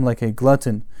become like a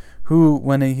glutton who,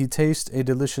 when he tastes a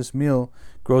delicious meal,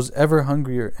 grows ever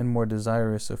hungrier and more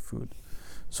desirous of food.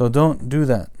 So don't do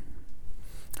that.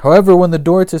 However, when the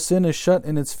door to sin is shut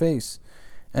in its face,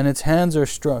 and its hands are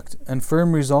struck, and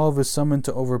firm resolve is summoned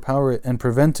to overpower it and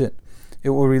prevent it, it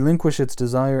will relinquish its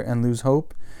desire and lose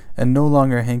hope, and no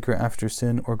longer hanker after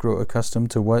sin or grow accustomed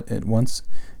to what it once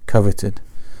coveted.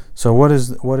 So what is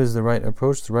the right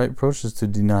approach? The right approach is to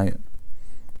deny it.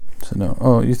 So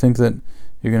no, you think that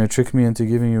you're going to trick me into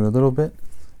giving you a little bit?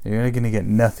 You're going to get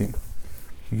nothing.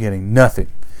 You're getting nothing.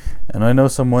 And I know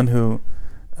someone who,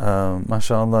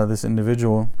 mashallah, this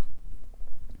individual,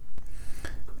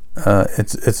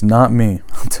 it's not me,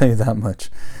 I'll tell you that much.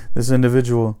 This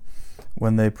individual,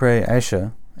 when they pray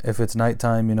Isha, if it's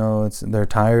nighttime, they're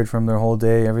tired from their whole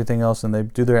day, everything else, and they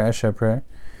do their Isha prayer,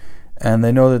 and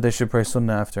they know that they should pray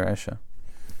Sunnah after Isha.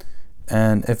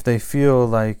 And if they feel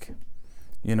like,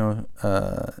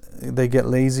 they get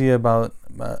lazy about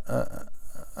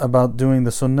doing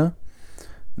the Sunnah,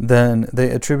 then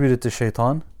they attribute it to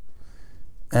Shaitan,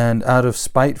 and out of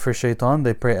spite for Shaitan,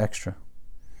 they pray extra.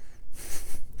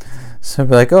 So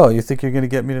be like, you think you're going to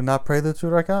get me to not pray the 2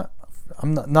 rak'ah?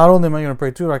 Not only am I going to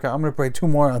pray 2 rak'ah, I'm going to pray 2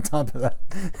 more on top of that.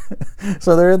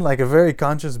 So they're in like a very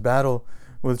conscious battle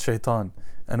with Shaitan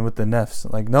and with the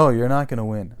nafs. Like, no, you're not going to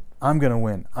win. I'm going to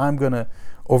win. I'm going to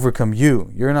overcome you.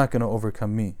 You're not going to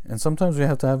overcome me. And sometimes we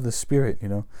have to have the spirit,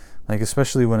 like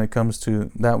especially when it comes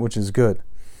to that which is good.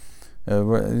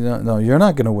 No, you're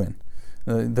not going to win.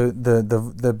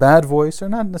 The bad voice, or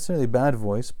not necessarily bad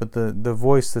voice, but the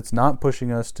voice that's not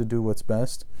pushing us to do what's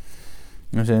best,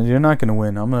 you're not going to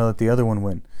win. I'm going to let the other one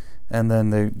win. And then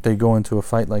they go into a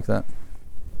fight like that.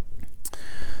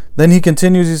 Then he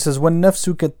continues, he says,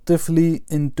 وَالنَّفْسُ كَالطِّفْلِ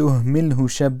إِن تُهْمِلْهُ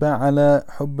شَبَّ عَلَى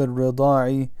حُبِّ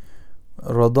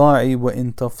الرَّضَاعِ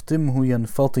وَإِن تَفْطِمْهُ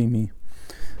يَنْفَطِمِ.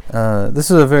 This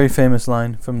is a very famous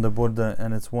line from the Burdah,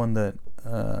 and it's one that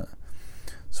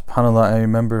SubhanAllah, I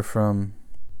remember from,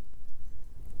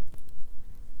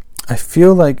 I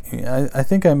feel like, I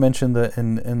think I mentioned that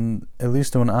in at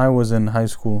least when I was in high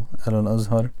school at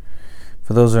al-Azhar.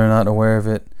 For those that are not aware of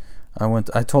it,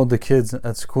 I told the kids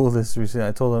at school this recently.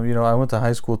 I told them, I went to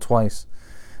high school twice,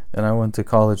 and I went to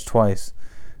college twice.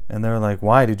 And they were like,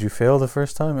 why, did you fail the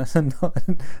first time? I said, no, I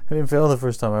didn't fail the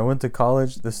first time. I went to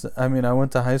college, I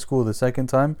went to high school the second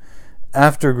time,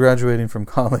 after graduating from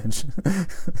college.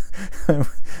 I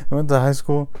went to high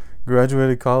school,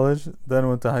 graduated college, then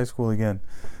went to high school again.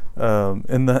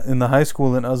 In the high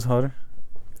school in Azhar,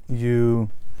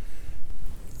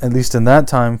 at least in that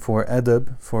time, for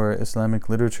adab, for Islamic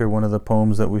literature, one of the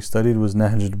poems that we studied was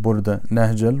Nahj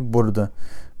al-Burdah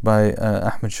by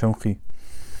Ahmed Shawqi.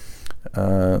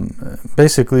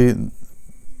 Basically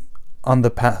on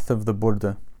the path of the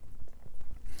Burdah.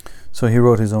 So he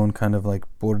wrote his own kind of like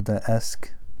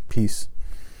Burdah-esque piece,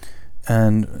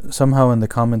 and somehow in the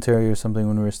commentary or something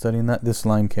when we were studying that, this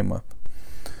line came up.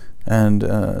 And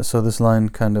so this line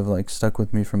kind of like stuck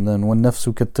with me from then.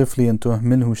 وَالنَّفْسُ كَالطِّفْلِ أَن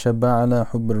تُهْمِلْهُ شَبَّ عَلَى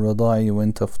حُبِّ الرَّضَاعِ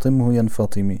وَإِن تَفْطِمْهُ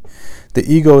يَنْفَطِمِ. The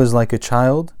ego is like a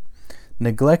child.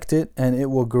 Neglect it and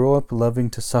it will grow up loving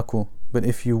to suckle. But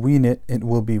if you wean it, it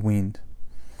will be weaned.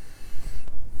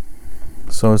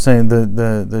 So it's saying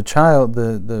the child,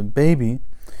 the baby,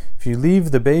 if you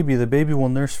leave the baby will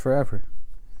nurse forever.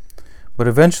 But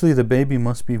eventually the baby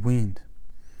must be weaned.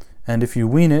 And if you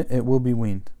wean it, it will be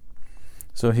weaned.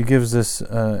 So he gives this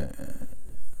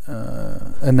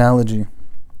analogy.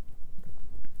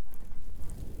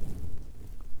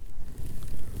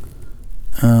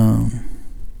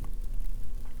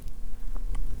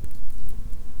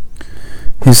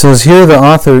 He says here, the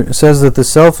author says that the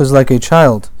self is like a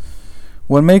child.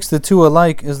 What makes the two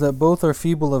alike is that both are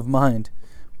feeble of mind,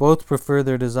 both prefer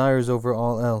their desires over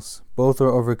all else, both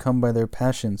are overcome by their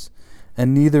passions,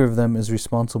 and neither of them is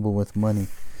responsible with money.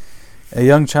 A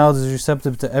young child is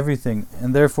receptive to everything,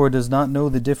 and therefore does not know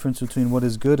the difference between what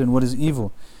is good and what is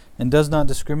evil, and does not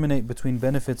discriminate between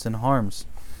benefits and harms.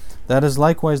 That is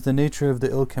likewise the nature of the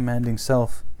ill-commanding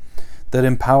self,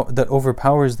 that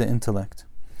overpowers the intellect.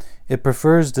 It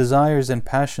prefers desires and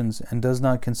passions and does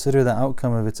not consider the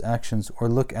outcome of its actions or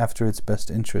look after its best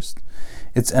interest.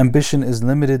 Its ambition is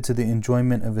limited to the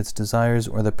enjoyment of its desires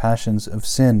or the passions of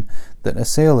sin that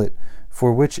assail it,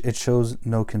 for which it shows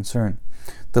no concern.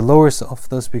 The lower self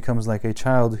thus becomes like a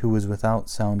child who is without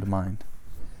sound mind.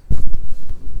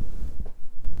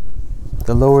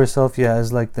 The lower self,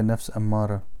 is like the nafs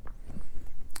ammara.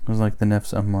 It's like the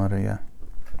nafs ammara,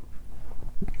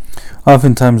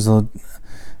 Oftentimes,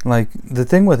 the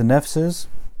thing with nafs is,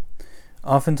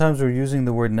 oftentimes we're using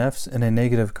the word nafs in a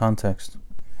negative context.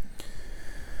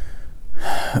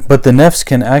 But the nafs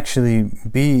can actually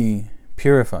be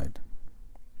purified.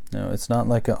 No, it's not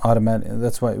like an automatic.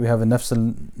 That's why we have a nafs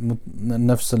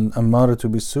al-ammaratu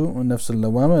bisu, nafs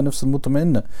al-lawama, nafs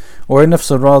al-mutma'inna, or a nafs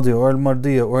al-radiya, or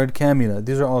al-mardiya, or al-kamila.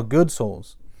 These are all good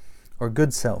souls, or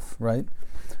good self, right?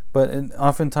 But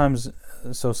oftentimes,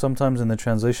 so sometimes in the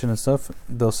translation and stuff,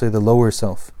 they'll say the lower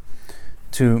self,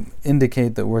 to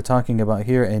indicate that we're talking about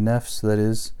here a nafs that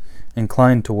is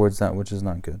inclined towards that which is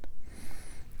not good.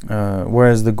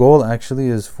 Whereas the goal actually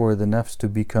is for the nafs to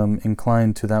become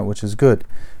inclined to that which is good.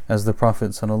 As the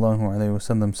Prophet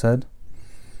ﷺ said,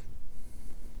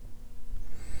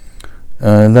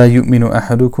 لا يؤمن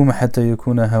أحدكم حتى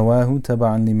يكون هواه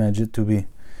تبعا لما جئت به.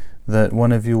 That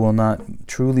one of you will not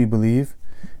truly believe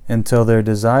until their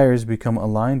desires become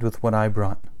aligned with what I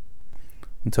brought.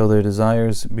 Until their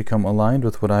desires become aligned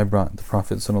with what I brought, the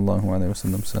Prophet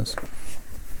ﷺ says.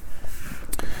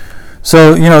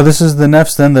 So, this is the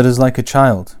nafs then that is like a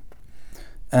child.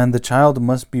 And the child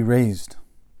must be raised.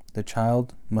 The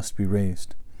child must be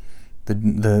raised.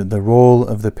 The role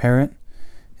of the parent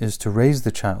is to raise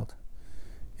the child,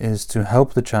 is to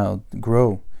help the child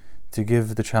grow, to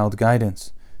give the child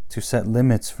guidance, to set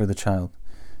limits for the child,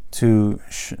 to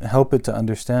help it to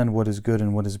understand what is good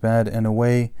and what is bad in a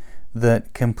way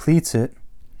that completes the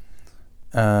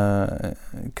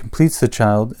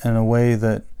child in a way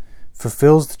that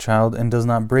fulfills the child and does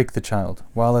not break the child,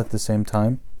 while at the same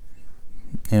time,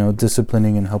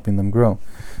 disciplining and helping them grow.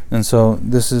 And so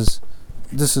this is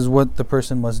what the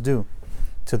person must do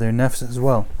to their nafs as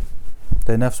well.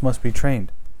 Their nafs must be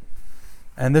trained.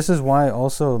 And this is why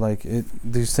also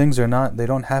these things they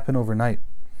don't happen overnight.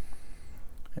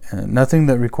 Nothing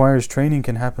that requires training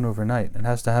can happen overnight. It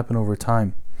has to happen over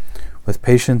time, with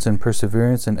patience and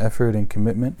perseverance and effort and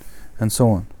commitment and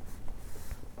so on.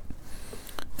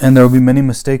 And there will be many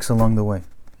mistakes along the way.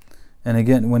 And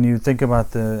again, when you think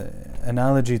about the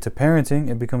analogy to parenting,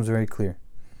 it becomes very clear,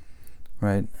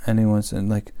 right?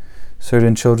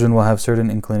 Certain children will have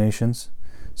certain inclinations.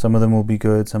 Some of them will be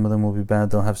good, some of them will be bad.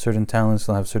 They'll have certain talents,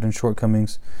 they'll have certain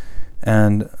shortcomings.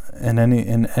 And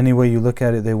in any way you look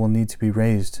at it, they will need to be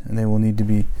raised, and they will need to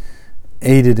be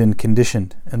aided and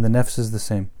conditioned. And the nafs is the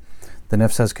same. The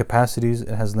nafs has capacities,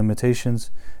 it has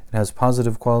limitations, it has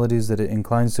positive qualities that it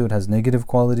inclines to, it has negative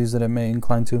qualities that it may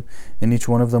incline to, and each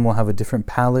one of them will have a different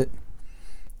palate,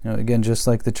 again, just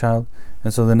like the child.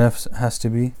 And so the nafs has to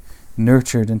be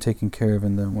nurtured and taken care of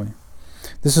in that way.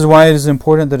 This is why it is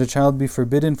important that a child be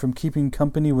forbidden from keeping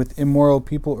company with immoral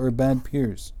people or bad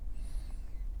peers.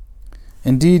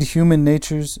 Indeed, human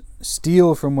natures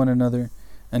steal from one another,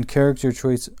 and character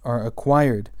traits are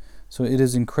acquired. So it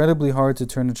is incredibly hard to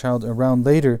turn a child around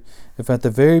later if at the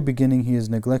very beginning he is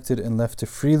neglected and left to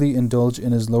freely indulge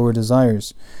in his lower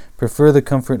desires, prefer the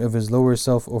comfort of his lower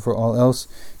self over all else,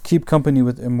 keep company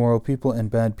with immoral people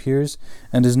and bad peers,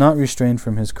 and is not restrained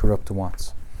from his corrupt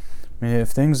wants. If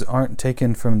things aren't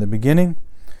taken from the beginning,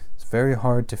 it's very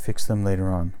hard to fix them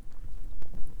later on.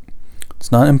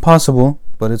 It's not impossible,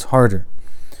 but it's harder.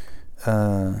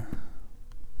 And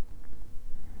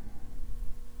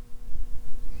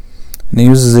he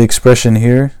uses the expression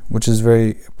here, which is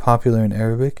very popular in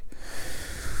Arabic.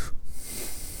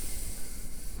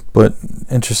 But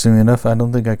interestingly enough, I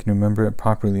don't think I can remember it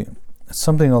properly. It's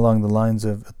something along the lines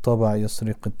of الطبع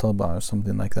يسرق الطبع, or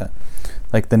something like that.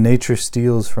 Like the nature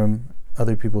steals from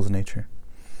other people's nature.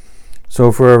 So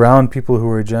if we're around people who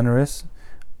are generous,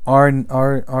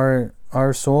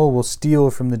 our soul will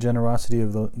steal from the generosity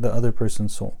of the other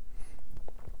person's soul.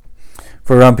 If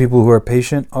we're around people who are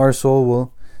patient, our soul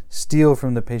will steal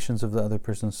from the patience of the other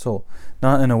person's soul.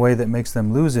 Not in a way that makes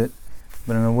them lose it,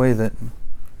 but in a way that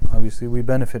obviously we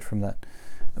benefit from that.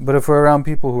 But if we're around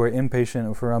people who are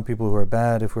impatient, if we're around people who are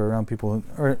bad, if we're around people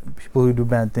who do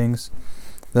bad things,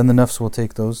 then the nafs will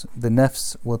take those. The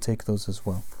nafs will take those as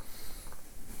well.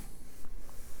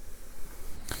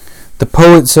 The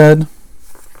poet said,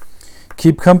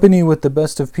 "Keep company with the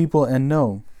best of people and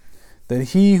know that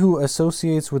he who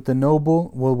associates with the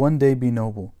noble will one day be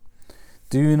noble.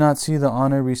 Do you not see the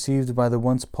honor received by the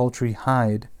once paltry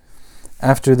hide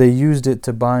after they used it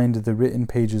to bind the written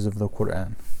pages of the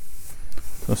Quran?"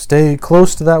 So stay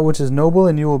close to that which is noble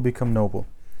and you will become noble.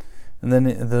 And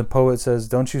then the poet says,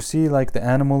 don't you see like the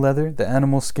animal leather, the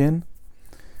animal skin?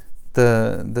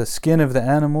 The skin of the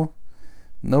animal,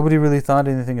 nobody really thought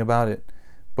anything about it.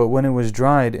 But when it was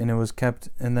dried and it was kept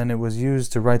and then it was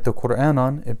used to write the Quran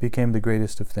on, it became the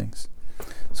greatest of things.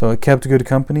 So it kept good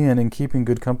company, and in keeping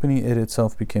good company, it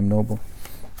itself became noble.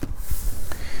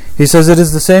 He says it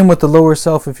is the same with the lower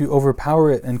self. If you overpower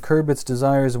it and curb its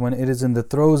desires when it is in the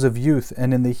throes of youth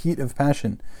and in the heat of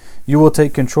passion, you will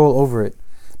take control over it,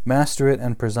 master it,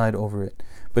 and preside over it.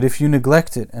 But if you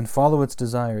neglect it and follow its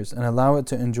desires and allow it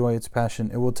to enjoy its passion,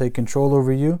 it will take control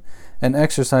over you and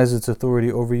exercise its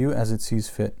authority over you as it sees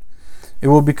fit. It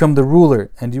will become the ruler,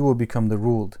 and you will become the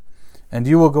ruled. And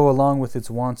you will go along with its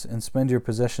wants and spend your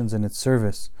possessions in its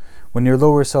service. When your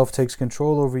lower self takes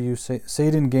control over you,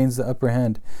 Satan gains the upper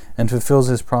hand and fulfills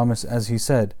his promise as he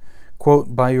said,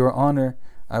 quote, "By your honor,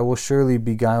 I will surely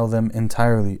beguile them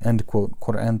entirely," end quote,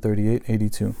 Quran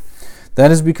 38:82.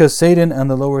 That is because Satan and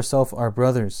the lower self are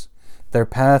brothers. Their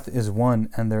path is one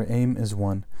and their aim is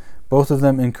one. Both of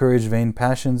them encourage vain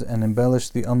passions and embellish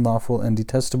the unlawful and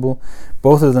detestable.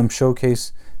 Both of them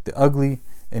showcase the ugly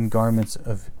in garments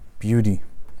of beauty.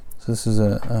 So this is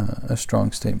a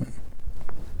strong statement.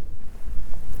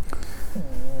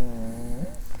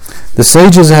 The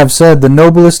sages have said the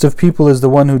noblest of people is the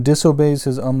one who disobeys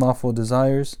his unlawful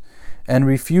desires and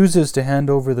refuses to hand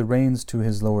over the reins to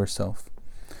his lower self.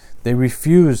 They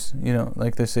refuse,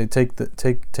 like they say, take the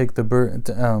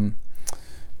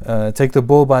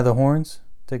bull by the horns.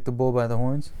 Take the bull by the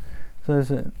horns. So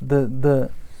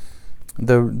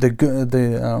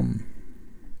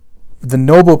the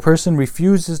noble person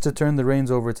refuses to turn the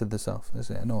reins over to the self. They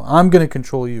say, "No, I'm going to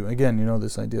control you." Again,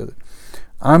 this idea that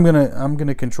I'm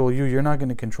gonna control you. You're not going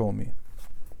to control me.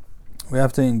 We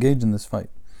have to engage in this fight,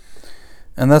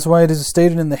 and that's why it is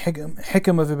stated in the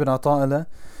Hikam of Ibn Ata'illah.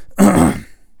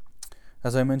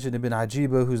 As I mentioned, Ibn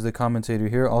Ajiba, who's the commentator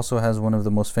here, also has one of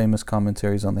the most famous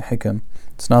commentaries on the Hikam.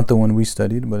 It's not the one we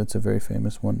studied, but it's a very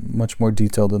famous one, much more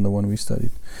detailed than the one we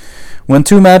studied. When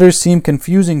two matters seem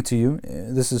confusing to you,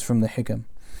 this is from the Hikam.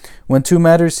 When two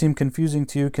matters seem confusing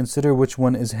to you, consider which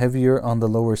one is heavier on the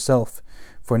lower self,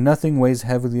 for nothing weighs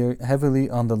heavily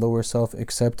on the lower self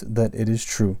except that it is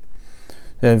true.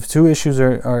 If two issues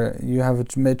are you have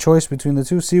a choice between the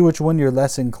two, see which one you're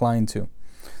less inclined to.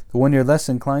 The one you're less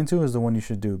inclined to is the one you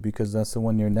should do, because that's the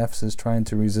one your nafs is trying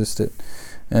to resist it,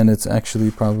 and it's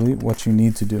actually probably what you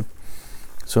need to do.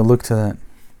 So look to that.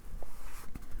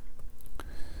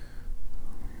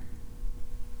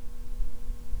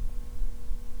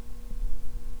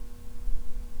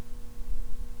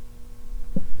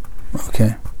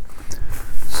 Okay,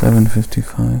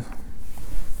 7:55.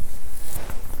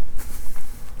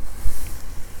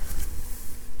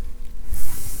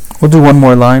 We'll do one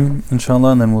more line,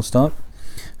 inshallah, and then we'll stop.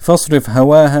 فاصرف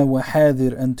هواها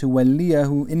وحاذر أن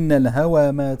توليه إن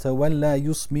الهوى ما تولى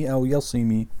يصمي أو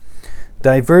يصمي.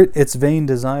 Divert its vain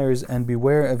desires and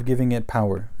beware of giving it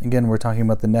power. Again, we're talking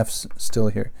about the nafs still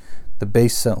here, the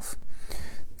base self.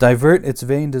 Divert its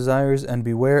vain desires and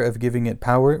beware of giving it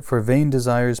power, for vain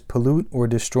desires pollute or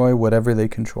destroy whatever they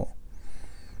control.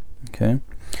 Okay.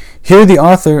 Here the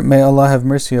author, may Allah have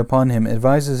mercy upon him,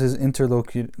 advises his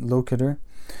interlocutor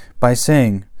by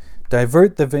saying,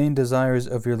 divert the vain desires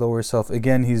of your lower self.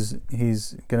 Again, he's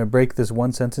going to break this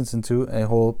one sentence into a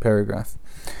whole paragraph.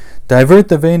 Divert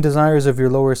the vain desires of your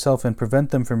lower self and prevent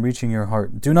them from reaching your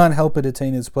heart. Do not help it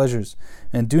attain its pleasures,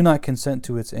 and do not consent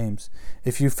to its aims.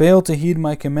 If you fail to heed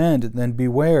my command, then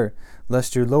beware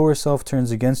lest your lower self turns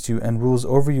against you and rules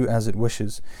over you as it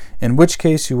wishes, in which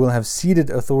case you will have ceded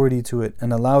authority to it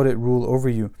and allowed it rule over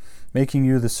you, making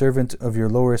you the servant of your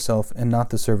lower self and not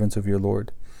the servant of your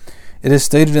Lord. It is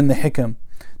stated in the Hikam,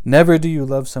 never do you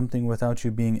love something without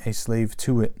you being a slave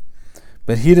to it.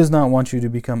 But He does not want you to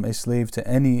become a slave to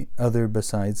any other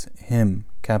besides Him,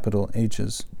 capital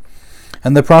H's.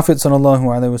 And the Prophet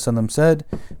ﷺ said,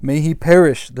 may he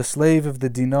perish, the slave of the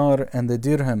dinar and the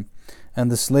dirham, and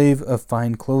the slave of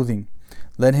fine clothing.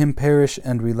 Let him perish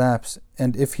and relapse,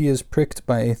 and if he is pricked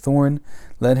by a thorn,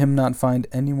 let him not find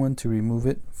anyone to remove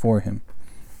it for him.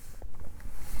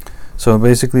 So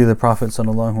basically the Prophet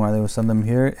ﷺ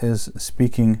here is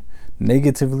speaking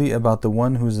negatively about the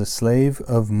one who is a slave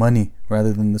of money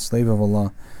rather than the slave of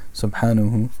Allah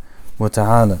subhanahu wa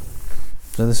ta'ala.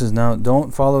 So this is now,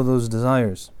 don't follow those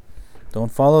desires.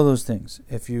 Don't follow those things.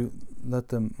 If you let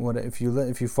them, if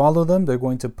you follow them, they're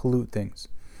going to pollute things.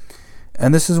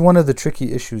 And this is one of the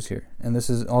tricky issues here. And this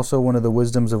is also one of the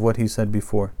wisdoms of what he said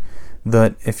before.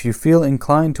 That if you feel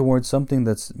inclined towards something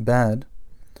that's bad,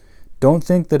 don't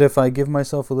think that if I give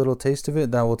myself a little taste of it,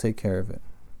 that will take care of it.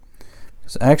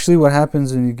 Because actually what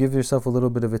happens when you give yourself a little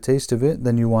bit of a taste of it,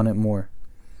 then you want it more.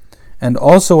 And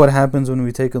also what happens when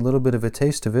we take a little bit of a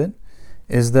taste of it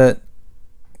is that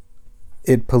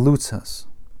it pollutes us.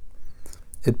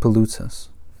 It pollutes us.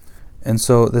 And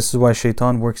so this is why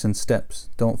shaitan works in steps.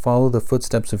 Don't follow the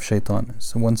footsteps of shaitan.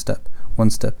 So one step,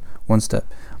 one step, one step.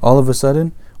 All of a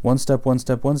sudden, one step, one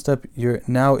step, one step, you're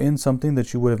now in something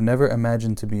that you would have never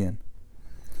imagined to be in.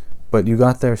 But you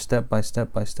got there step by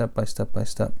step by step by step by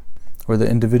step. Or the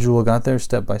individual got there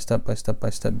step by step by step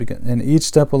by step. And each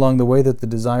step along the way that the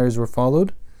desires were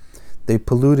followed, they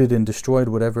polluted and destroyed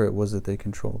whatever it was that they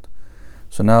controlled.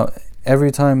 So now,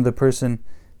 every time the person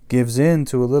gives in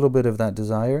to a little bit of that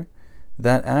desire,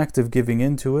 that act of giving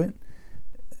into it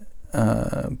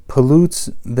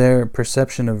pollutes their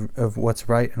perception of what's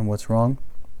right and what's wrong,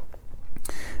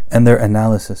 and their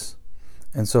analysis.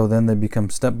 And so then they become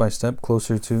step by step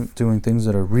closer to doing things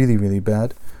that are really, really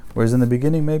bad. Whereas in the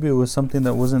beginning, maybe it was something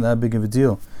that wasn't that big of a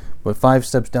deal. But 5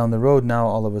 steps down the road, now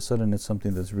all of a sudden it's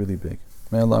something that's really big.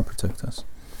 May Allah protect us.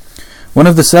 One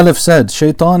of the Salaf said,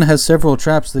 Shaitan has several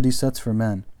traps that he sets for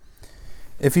man.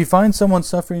 If he finds someone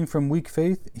suffering from weak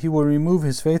faith, he will remove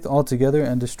his faith altogether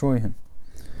and destroy him.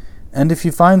 And if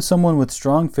he finds someone with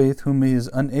strong faith whom he is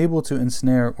unable to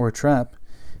ensnare or trap,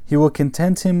 he will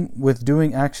content him with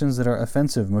doing actions that are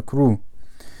offensive, makruh,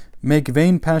 make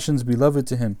vain passions beloved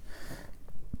to him,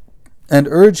 and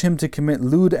urge him to commit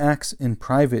lewd acts in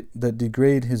private that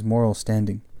degrade his moral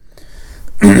standing.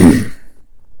 I'm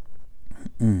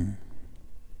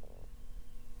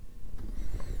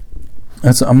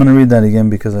going to read that again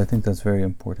because I think that's very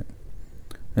important.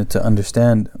 And to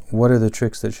understand what are the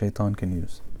tricks that shaitan can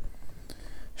use.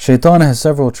 Shaitan has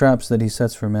several traps that he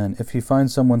sets for man. If he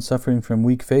finds someone suffering from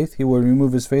weak faith, he will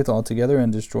remove his faith altogether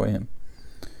and destroy him.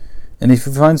 And if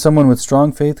he finds someone with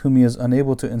strong faith whom he is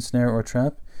unable to ensnare or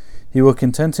trap, he will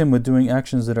content him with doing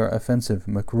actions that are offensive,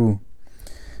 makruh,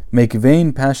 make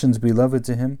vain passions beloved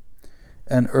to him,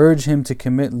 and urge him to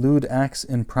commit lewd acts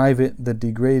in private that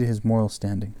degrade his moral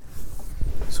standing.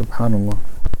 Subhanallah.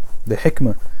 The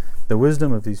hikmah, the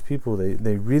wisdom of these people,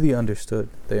 they really understood.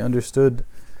 They understood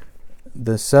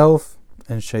the self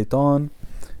and shaitan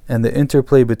and the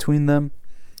interplay between them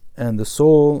and the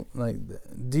soul, like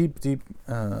deep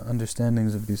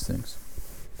understandings of these things.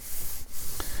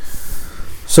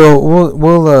 So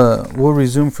we'll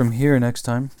resume from here next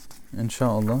time,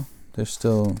 inshallah. There's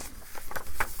still,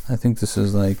 I think this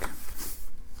is like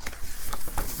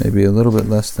maybe a little bit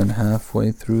less than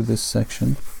halfway through this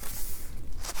section.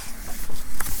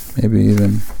 Maybe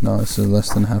even, no, this is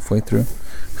less than halfway through.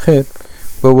 Khair.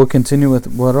 But we'll continue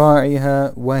with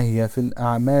وَرَاعِهَا وَهِيَ فِي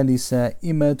الْأَعْمَالِ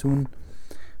سَائِمَةٌ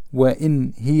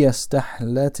وَإِنْ هِيَ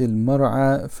اسْتَحْلَتِ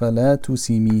الْمَرْعَى فَلَا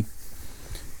تُسِمِي.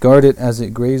 Guard it as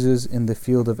it grazes in the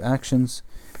field of actions,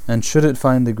 and should it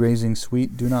find the grazing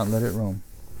sweet, do not let it roam.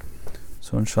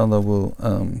 So inshallah we'll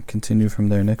continue from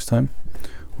there next time.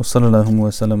 وصلى الله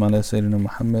وسلم على سيدنا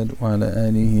محمد وعلى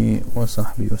آله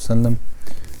وصحبه وسلم.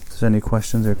 If there's any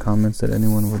questions or comments that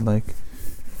anyone would like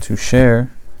to share,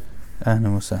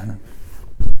 أهلا وسهلا.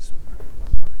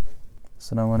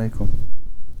 Assalamu alaikum.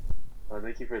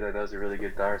 Thank you for that. That was a really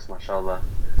good dars, mashallah.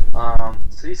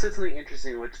 So you said something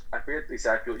interesting, which I forget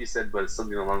exactly what you said, but it's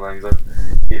something along the lines of,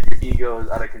 if your ego is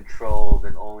out of control,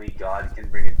 then only God can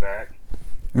bring it back.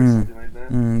 Or something like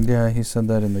that. Yeah, he said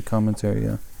that in the commentary,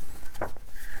 yeah.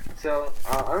 So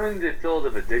I'm in the field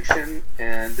of addiction,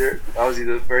 and there obviously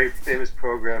the very famous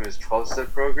program is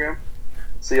 12-step program.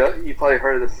 So you probably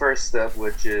heard of the first step,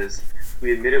 which is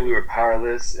we admitted we were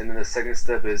powerless, and then the second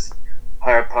step is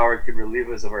higher power could relieve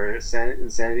us of our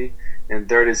insanity, and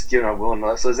third is giving our will and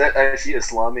love. So is that actually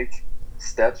Islamic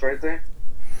steps right there?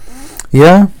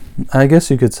 Yeah, I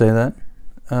guess you could say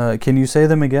that. Can you say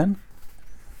them again?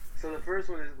 So the first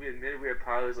one is we admitted we are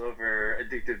powerless over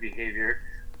addictive behavior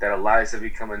that allows us to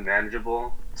become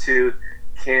unmanageable. 2,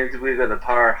 came to believe that the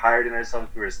power higher than ourselves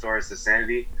could restore us to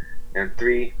sanity. And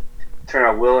 3, turn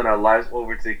our will and our lives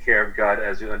over to the care of God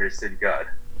as we understood God.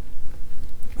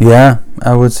 Yeah,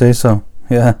 I would say so.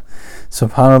 Yeah,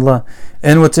 subhanallah.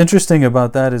 And what's interesting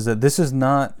about that is that this is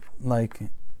not like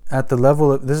at the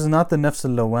level of, this is not the nafs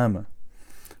al-lawama.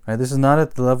 Right? This is not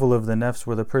at the level of the nafs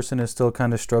where the person is still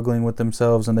kind of struggling with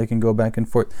themselves and they can go back and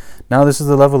forth. Now this is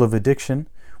the level of addiction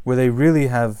where they really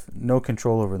have no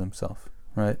control over themselves,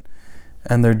 right?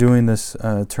 And they're doing this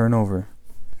turnover.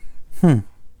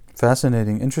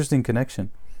 Fascinating, interesting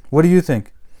connection. What do you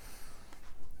think?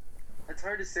 It's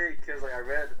hard to say because like I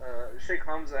read Sheikh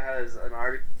Hamza has an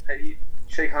article.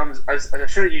 Sheikh Hamza, I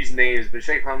shouldn't use names, but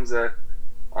Sheikh Hamza.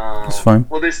 It's fine.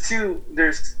 Well, there's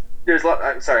a lot.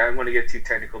 I'm sorry, I'm going to get too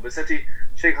technical, but essentially,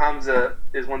 Sheikh Hamza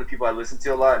is one of the people I listen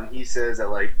to a lot, and he says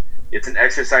that like it's an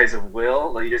exercise of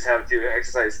will. Like you just have to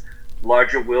exercise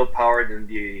larger willpower than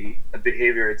the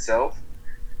behavior itself.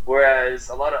 Whereas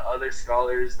a lot of other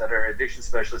scholars that are addiction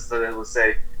specialists will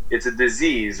say it's a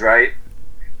disease, right?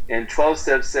 And 12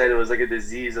 Steps said it was like a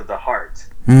disease of the heart.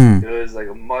 It was like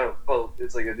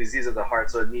it's like a disease of the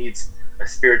heart, so it needs a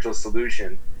spiritual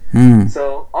solution.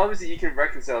 So obviously you can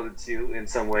reconcile the two in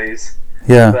some ways.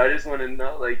 Yeah. But I just want to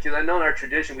know, like, because I know in our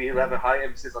tradition we have a high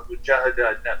emphasis on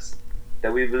mujahada nafs,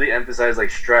 that we really emphasize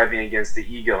like striving against the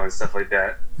ego and stuff like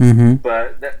that.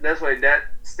 But that's why that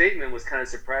statement was kind of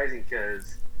surprising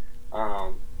because,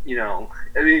 you know,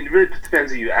 I mean, it really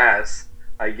depends who you ask,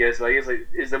 I guess. But I guess like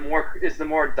is the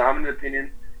more dominant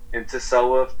opinion in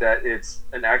tasawwuf that it's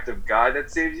an act of God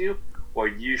that saves you, or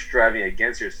you striving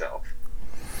against yourself?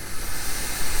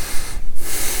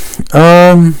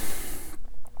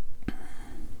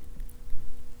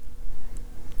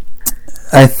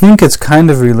 I think it's kind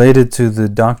of related to the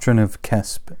doctrine of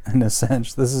Kesb in a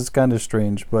sense. This is kind of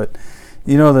strange, but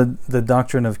you know the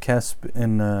doctrine of Kesb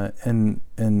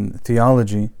in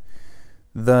theology,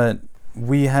 that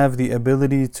we have the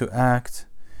ability to act,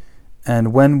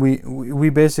 and when we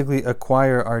basically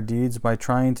acquire our deeds by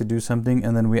trying to do something,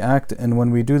 and then we act, and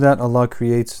when we do that, Allah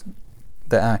creates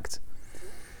the act.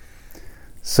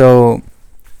 So,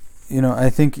 you know,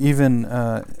 I think even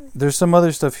there's some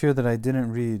other stuff here that I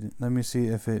didn't read. Let me see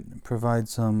if it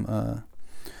provides some.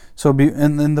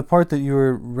 In the part that you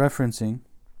were referencing,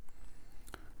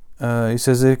 he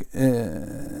says,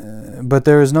 but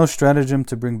there is no stratagem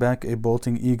to bring back a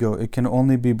bolting ego. It can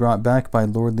only be brought back by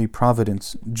lordly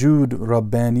providence, Jude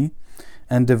Rabbani,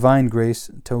 and divine grace,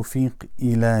 Tawfiq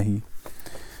Ilahi.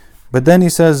 But then he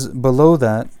says below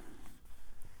that,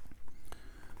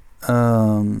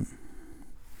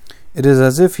 it is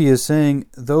as if he is saying,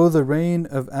 though the reign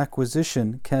of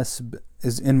acquisition, kasb,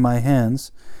 is in my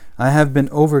hands, I have been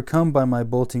overcome by my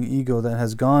bolting ego that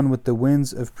has gone with the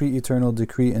winds of pre-eternal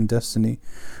decree and destiny.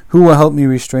 Who will help me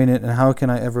restrain it, and how can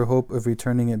I ever hope of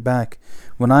returning it back,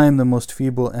 when I am the most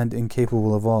feeble and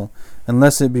incapable of all,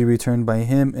 unless it be returned by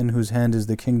him in whose hand is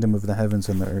the kingdom of the heavens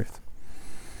and the earth.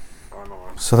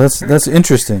 So that's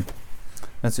interesting.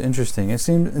 That's interesting. It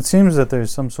seems that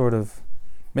there's some sort of,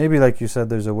 maybe like you said,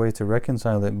 there's a way to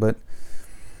reconcile it, but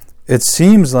it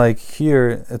seems like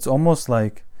here it's almost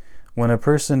like when a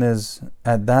person is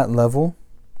at that level,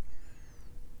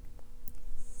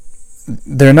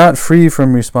 they're not free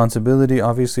from responsibility.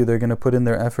 Obviously they're going to put in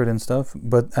their effort and stuff,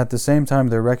 but at the same time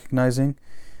they're recognizing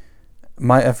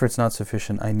my effort's not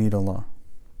sufficient. I need Allah,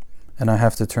 and I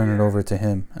have to turn it over to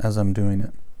Him as I'm doing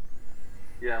it.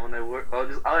 Yeah, when I work,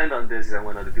 I'll end on this because I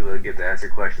want other people to get to answer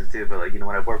questions too. But like, you know,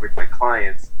 when I work with my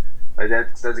clients, like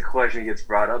that's a question that gets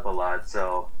brought up a lot.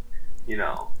 So, you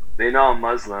know, they know I'm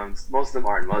Muslim. Most of them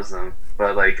aren't Muslim,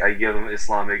 but like I give them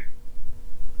Islamic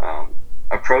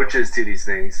approaches to these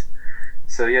things.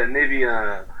 So yeah, maybe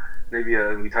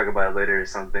we talk about it later or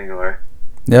something, or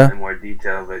in more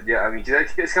detail. But yeah, I mean,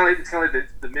 it's kind of like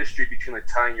the mystery between like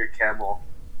tying your camel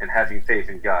and having faith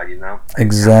in God, you know?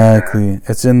 Exactly.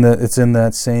 It's in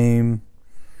that same.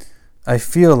 I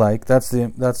feel like that's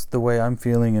the way I'm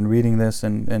feeling and reading this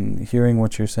and hearing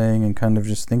what you're saying and kind of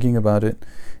just thinking about it.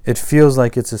 It feels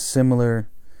like it's that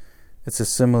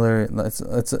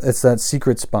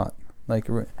secret spot, like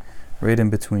right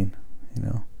in between, you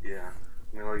know. Yeah.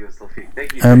 I mean,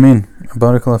 Thank you. Ameen.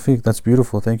 Barakallah feek. That's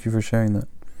beautiful. Thank you for sharing that.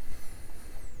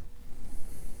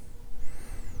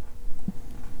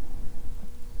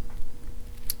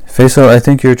 Faisal, I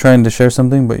think you're trying to share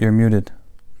something, but you're muted.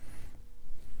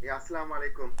 Yeah, assalamu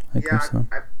alaikum. Alaikum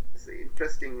Yeah, it's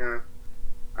interesting.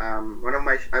 I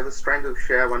was trying to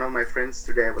share one of my friends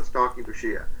today. I was talking to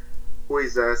Shia, who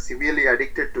is severely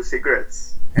addicted to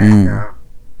cigarettes, and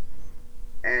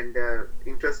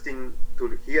interesting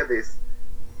to hear this.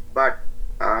 But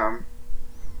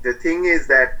the thing is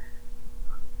that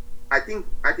I think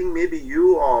maybe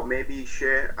you or maybe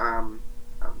share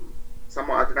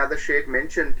another sheikh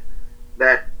mentioned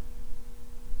that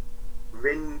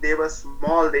when they were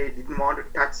small, they didn't want to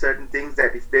touch certain things,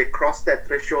 that if they crossed that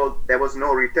threshold, there was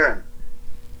no return.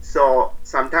 So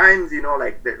sometimes,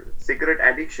 like the cigarette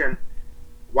addiction,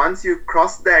 once you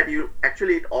cross that,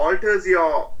 it alters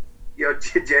your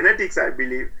genetics, I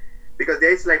believe, because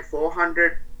there's like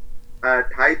 400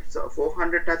 types of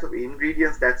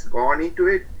ingredients that's gone into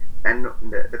it, and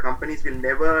the companies will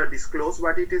never disclose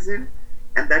what it is in,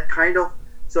 and that kind of,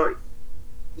 so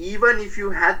even if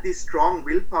you had this strong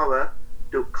willpower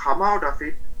to come out of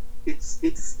it, it's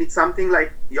something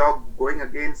like you're going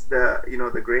against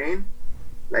the grain,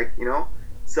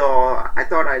 so I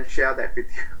thought I'll share that with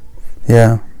you.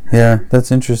 Yeah,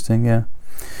 that's interesting. Yeah,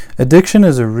 addiction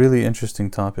is a really interesting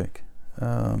topic.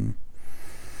 I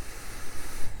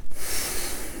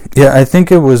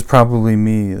think it was probably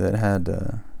me that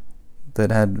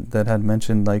had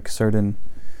mentioned like certain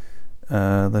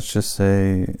let's just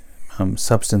say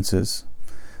substances,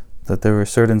 that there were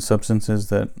certain substances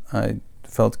that I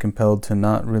felt compelled to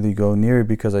not really go near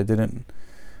because I didn't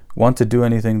want to do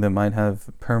anything that might have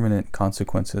permanent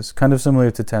consequences. Kind of similar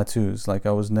to tattoos. Like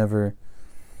I was never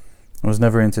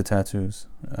into tattoos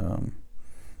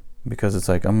because it's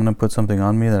like, I'm gonna put something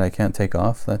on me that I can't take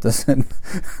off. That doesn't.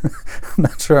 I'm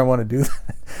not sure I want to do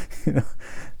that.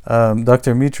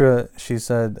 Dr. Mitra, she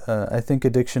said, I think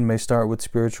addiction may start with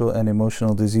spiritual and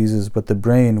emotional diseases, but the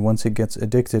brain, once it gets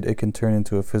addicted, it can turn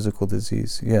into a physical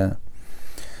disease. Yeah.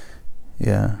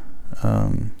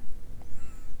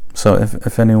 So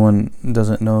if anyone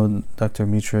doesn't know Dr.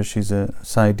 Mitra, she's a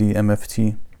Saidi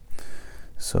MFT.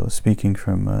 So speaking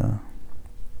from a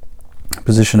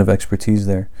position of expertise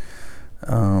there.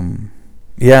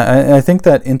 I think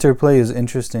that interplay is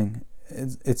interesting.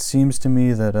 It seems to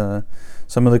me that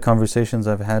some of the conversations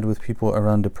I've had with people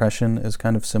around depression is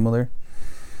kind of similar.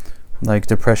 Like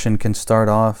depression can start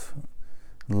off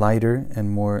lighter and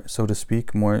more, so to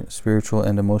speak, more spiritual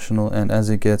and emotional, and as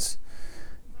it gets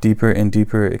deeper and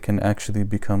deeper, it can actually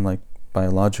become like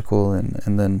biological,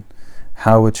 and then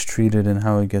how it's treated and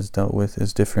how it gets dealt with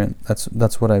is different.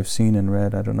 That's what I've seen and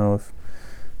read. I don't know if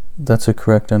that's a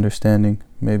correct understanding.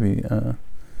 Maybe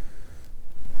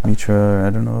Mitra,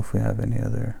 I don't know if we have any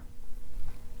other.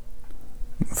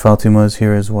 Fatima is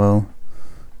here as well.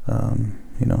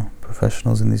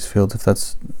 Professionals in these fields. If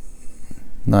that's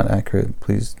not accurate,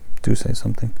 please do say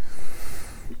something.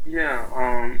 Yeah,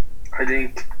 I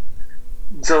think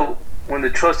so. When the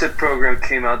Trusted program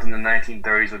came out in the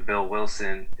 1930s with Bill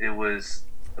Wilson, it was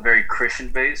a very Christian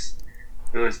based.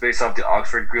 It was based off the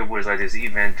Oxford group, which was like this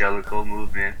evangelical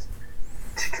movement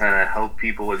to kind of help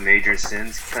people with major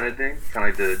sins, kind of thing, kind of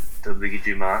like the Tablighi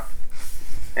Jamaat.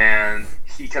 And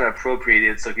he kind of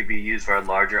appropriated it so it could be used for a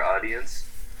larger audience.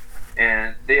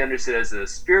 And they understood it as a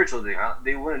spiritual thing.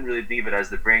 They wouldn't really think of it as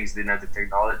the brain because they didn't have the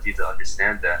technology to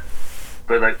understand that.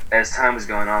 But like as time has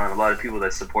gone on, a lot of people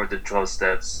that support the 12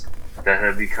 steps that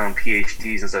have become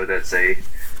PhDs and stuff that say,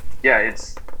 yeah,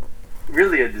 it's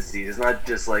really a disease. It's not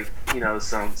just like,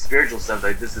 some spiritual stuff.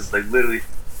 Like this is like literally,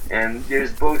 and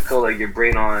there's books called like Your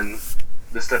Brain on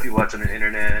the stuff you watch on the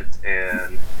internet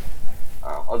and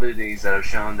other things that have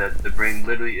shown that the brain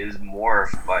literally is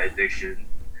morphed by addiction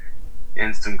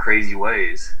in some crazy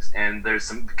ways. And there's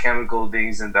some chemical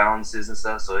things, imbalances and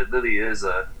stuff. So it really is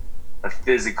a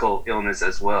physical illness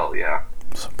as well. Yeah.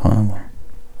 SubhanAllah.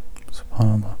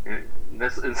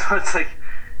 It's like,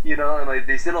 and like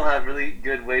they still don't have really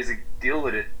good ways to deal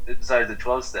with it besides the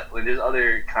 12 step. Like there's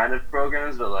other kind of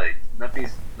programs, but like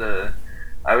nothing's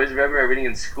I always remember reading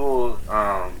in school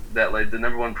that like the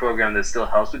number one program that still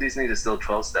helps with these things is still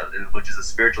 12 step, which is a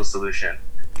spiritual solution.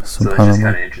 So it's just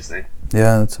kind of interesting.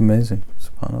 Yeah, that's amazing.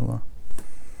 SubhanAllah.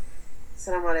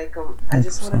 Assalamu alaikum. I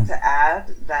just wanted to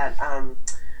add that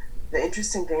the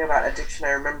interesting thing about addiction,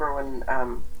 I remember when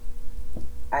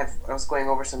I was going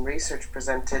over some research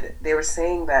presented, they were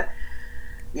saying that,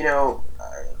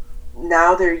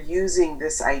 now they're using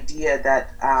this idea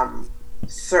that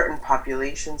certain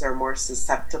populations are more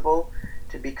susceptible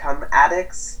to become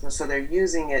addicts. So they're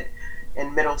using it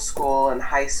in middle school and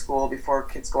high school before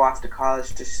kids go off to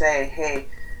college to say, hey,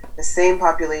 the same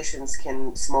populations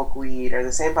can smoke weed, or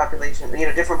the same population,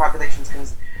 different populations can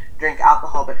drink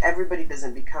alcohol, but everybody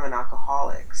doesn't become an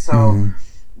alcoholic. So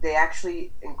they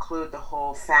actually include the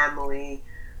whole family,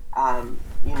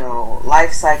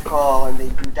 life cycle, and they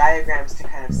do diagrams to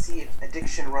kind of see if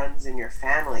addiction runs in your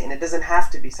family. And it doesn't have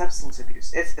to be substance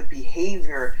abuse. If the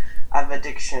behavior of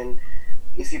addiction,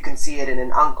 if you can see it in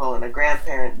an uncle and a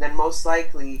grandparent, then most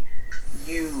likely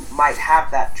you might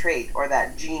have that trait or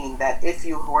that gene that if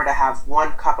you were to have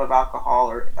 1 cup of alcohol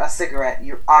or a cigarette,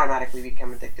 you automatically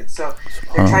become addicted. So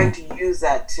they're trying to use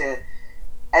that to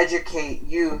educate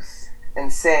youth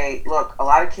and say, look, a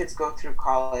lot of kids go through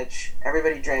college,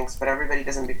 everybody drinks, but everybody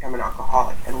doesn't become an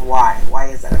alcoholic. And why? Why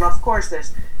is that? And of course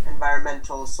there's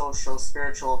environmental, social,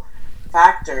 spiritual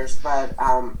factors, but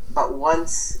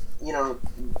once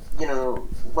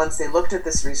once they looked at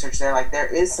this research, they're like, there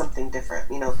is something different.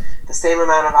 The same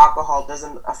amount of alcohol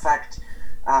doesn't affect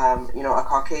a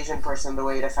Caucasian person the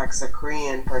way it affects a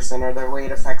Korean person, or the way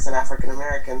it affects an African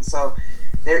American. So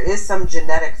there is some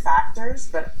genetic factors,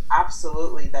 but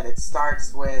absolutely that it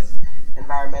starts with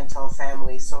environmental,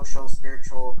 family, social,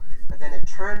 spiritual, but then it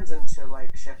turns into,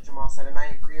 like Sheikh Jamal said, and I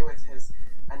agree with his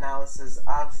analysis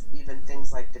of even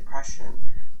things like depression,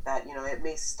 that it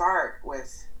may start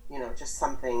with just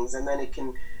some things, and then it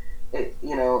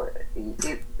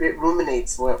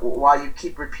ruminates while you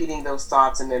keep repeating those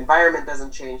thoughts, and the environment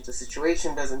doesn't change, the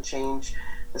situation doesn't change,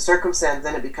 the circumstance,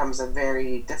 then it becomes a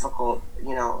very difficult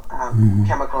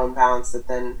chemical imbalance that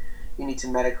then you need to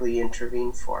medically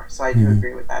intervene for. So I do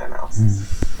agree with that analysis.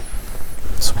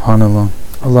 SubhanAllah.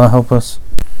 Allah help us.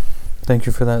 Thank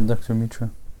you for that, Dr.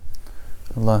 Mitra.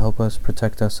 Allah help us,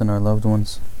 protect us and our loved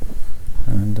ones,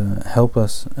 and help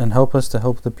us to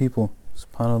help the people.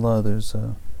 SubhanAllah, there's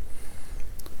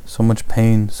so much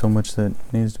pain, so much that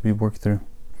needs to be worked through.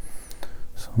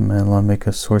 So may Allah make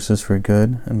us sources for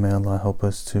good, and may Allah help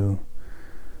us to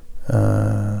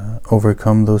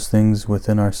overcome those things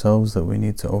within ourselves that we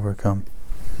need to overcome,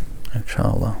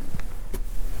 inshallah.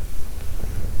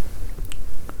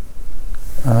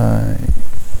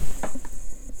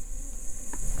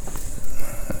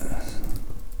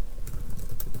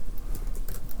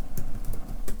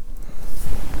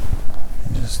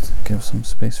 Just give some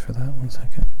space for that 1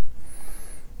 second.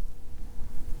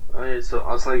 Okay, so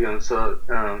I was like,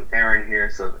 Aaron here.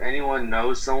 So if anyone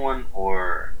knows someone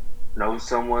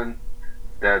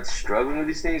that's struggling with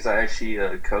these things, I actually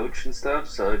coach and stuff.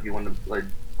 So if you want to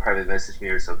private message me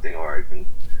or something, or I can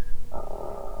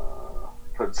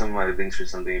put some of my links or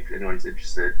something if anyone's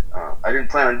interested. I didn't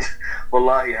plan on,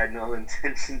 wallahi, I had no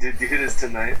intention to do this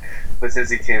tonight, but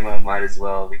since it came up, might as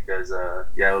well, because I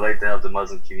would like to help the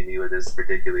Muslim community with this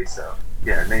particularly. So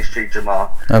thanks Sheikh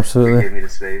Jamal. Absolutely. For giving me the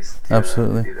space to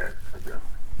do that.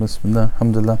 Bismillah,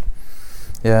 alhamdulillah.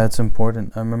 Yeah, it's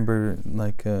important. I remember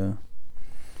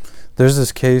there's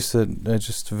this case that I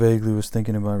just vaguely was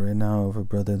thinking about right now, of a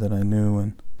brother that I knew,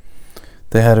 and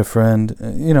they had a friend,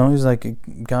 he's like a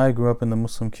guy grew up in the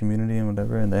Muslim community and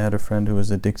whatever, and they had a friend who was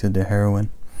addicted to heroin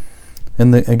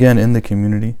in the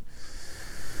community.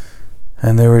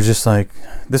 And they were just like,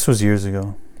 this was years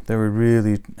ago, they were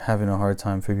really having a hard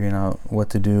time figuring out what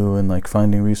to do and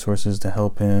finding resources to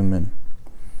help him, and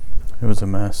it was a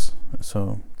mess.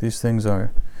 So these things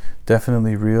are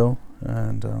definitely real,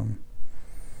 and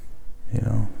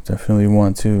definitely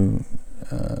want to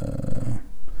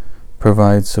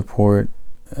provide support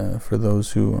for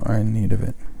those who are in need of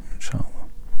it, inshallah.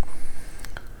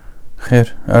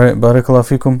 Khair. Alright, barakallahu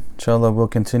fikum. Inshallah, we'll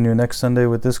continue next Sunday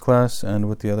with this class and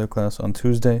with the other class on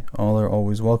Tuesday. All are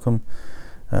always welcome.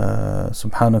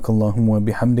 Subhanakallahumma wa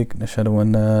bihamdik, nashhadu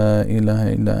an la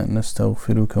ilaha illa anta,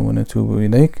 nastaghfiruka wa natubu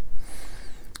ilayk.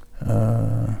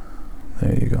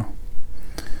 There you go.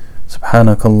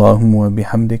 Subhanakallahumma wa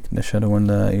bihamdik, nashhadu an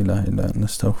la ilaha illa anta,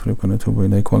 nastaghfiruka wa natubu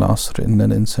ilayk. Wal 'asr,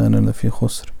 innal insana lafi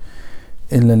khusr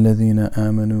إلا الذين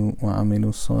آمنوا وعملوا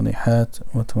الصالحات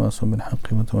وتواصوا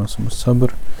بالحق وتواصوا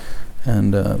بالصبر.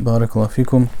 And بارك الله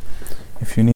فيكم. If you need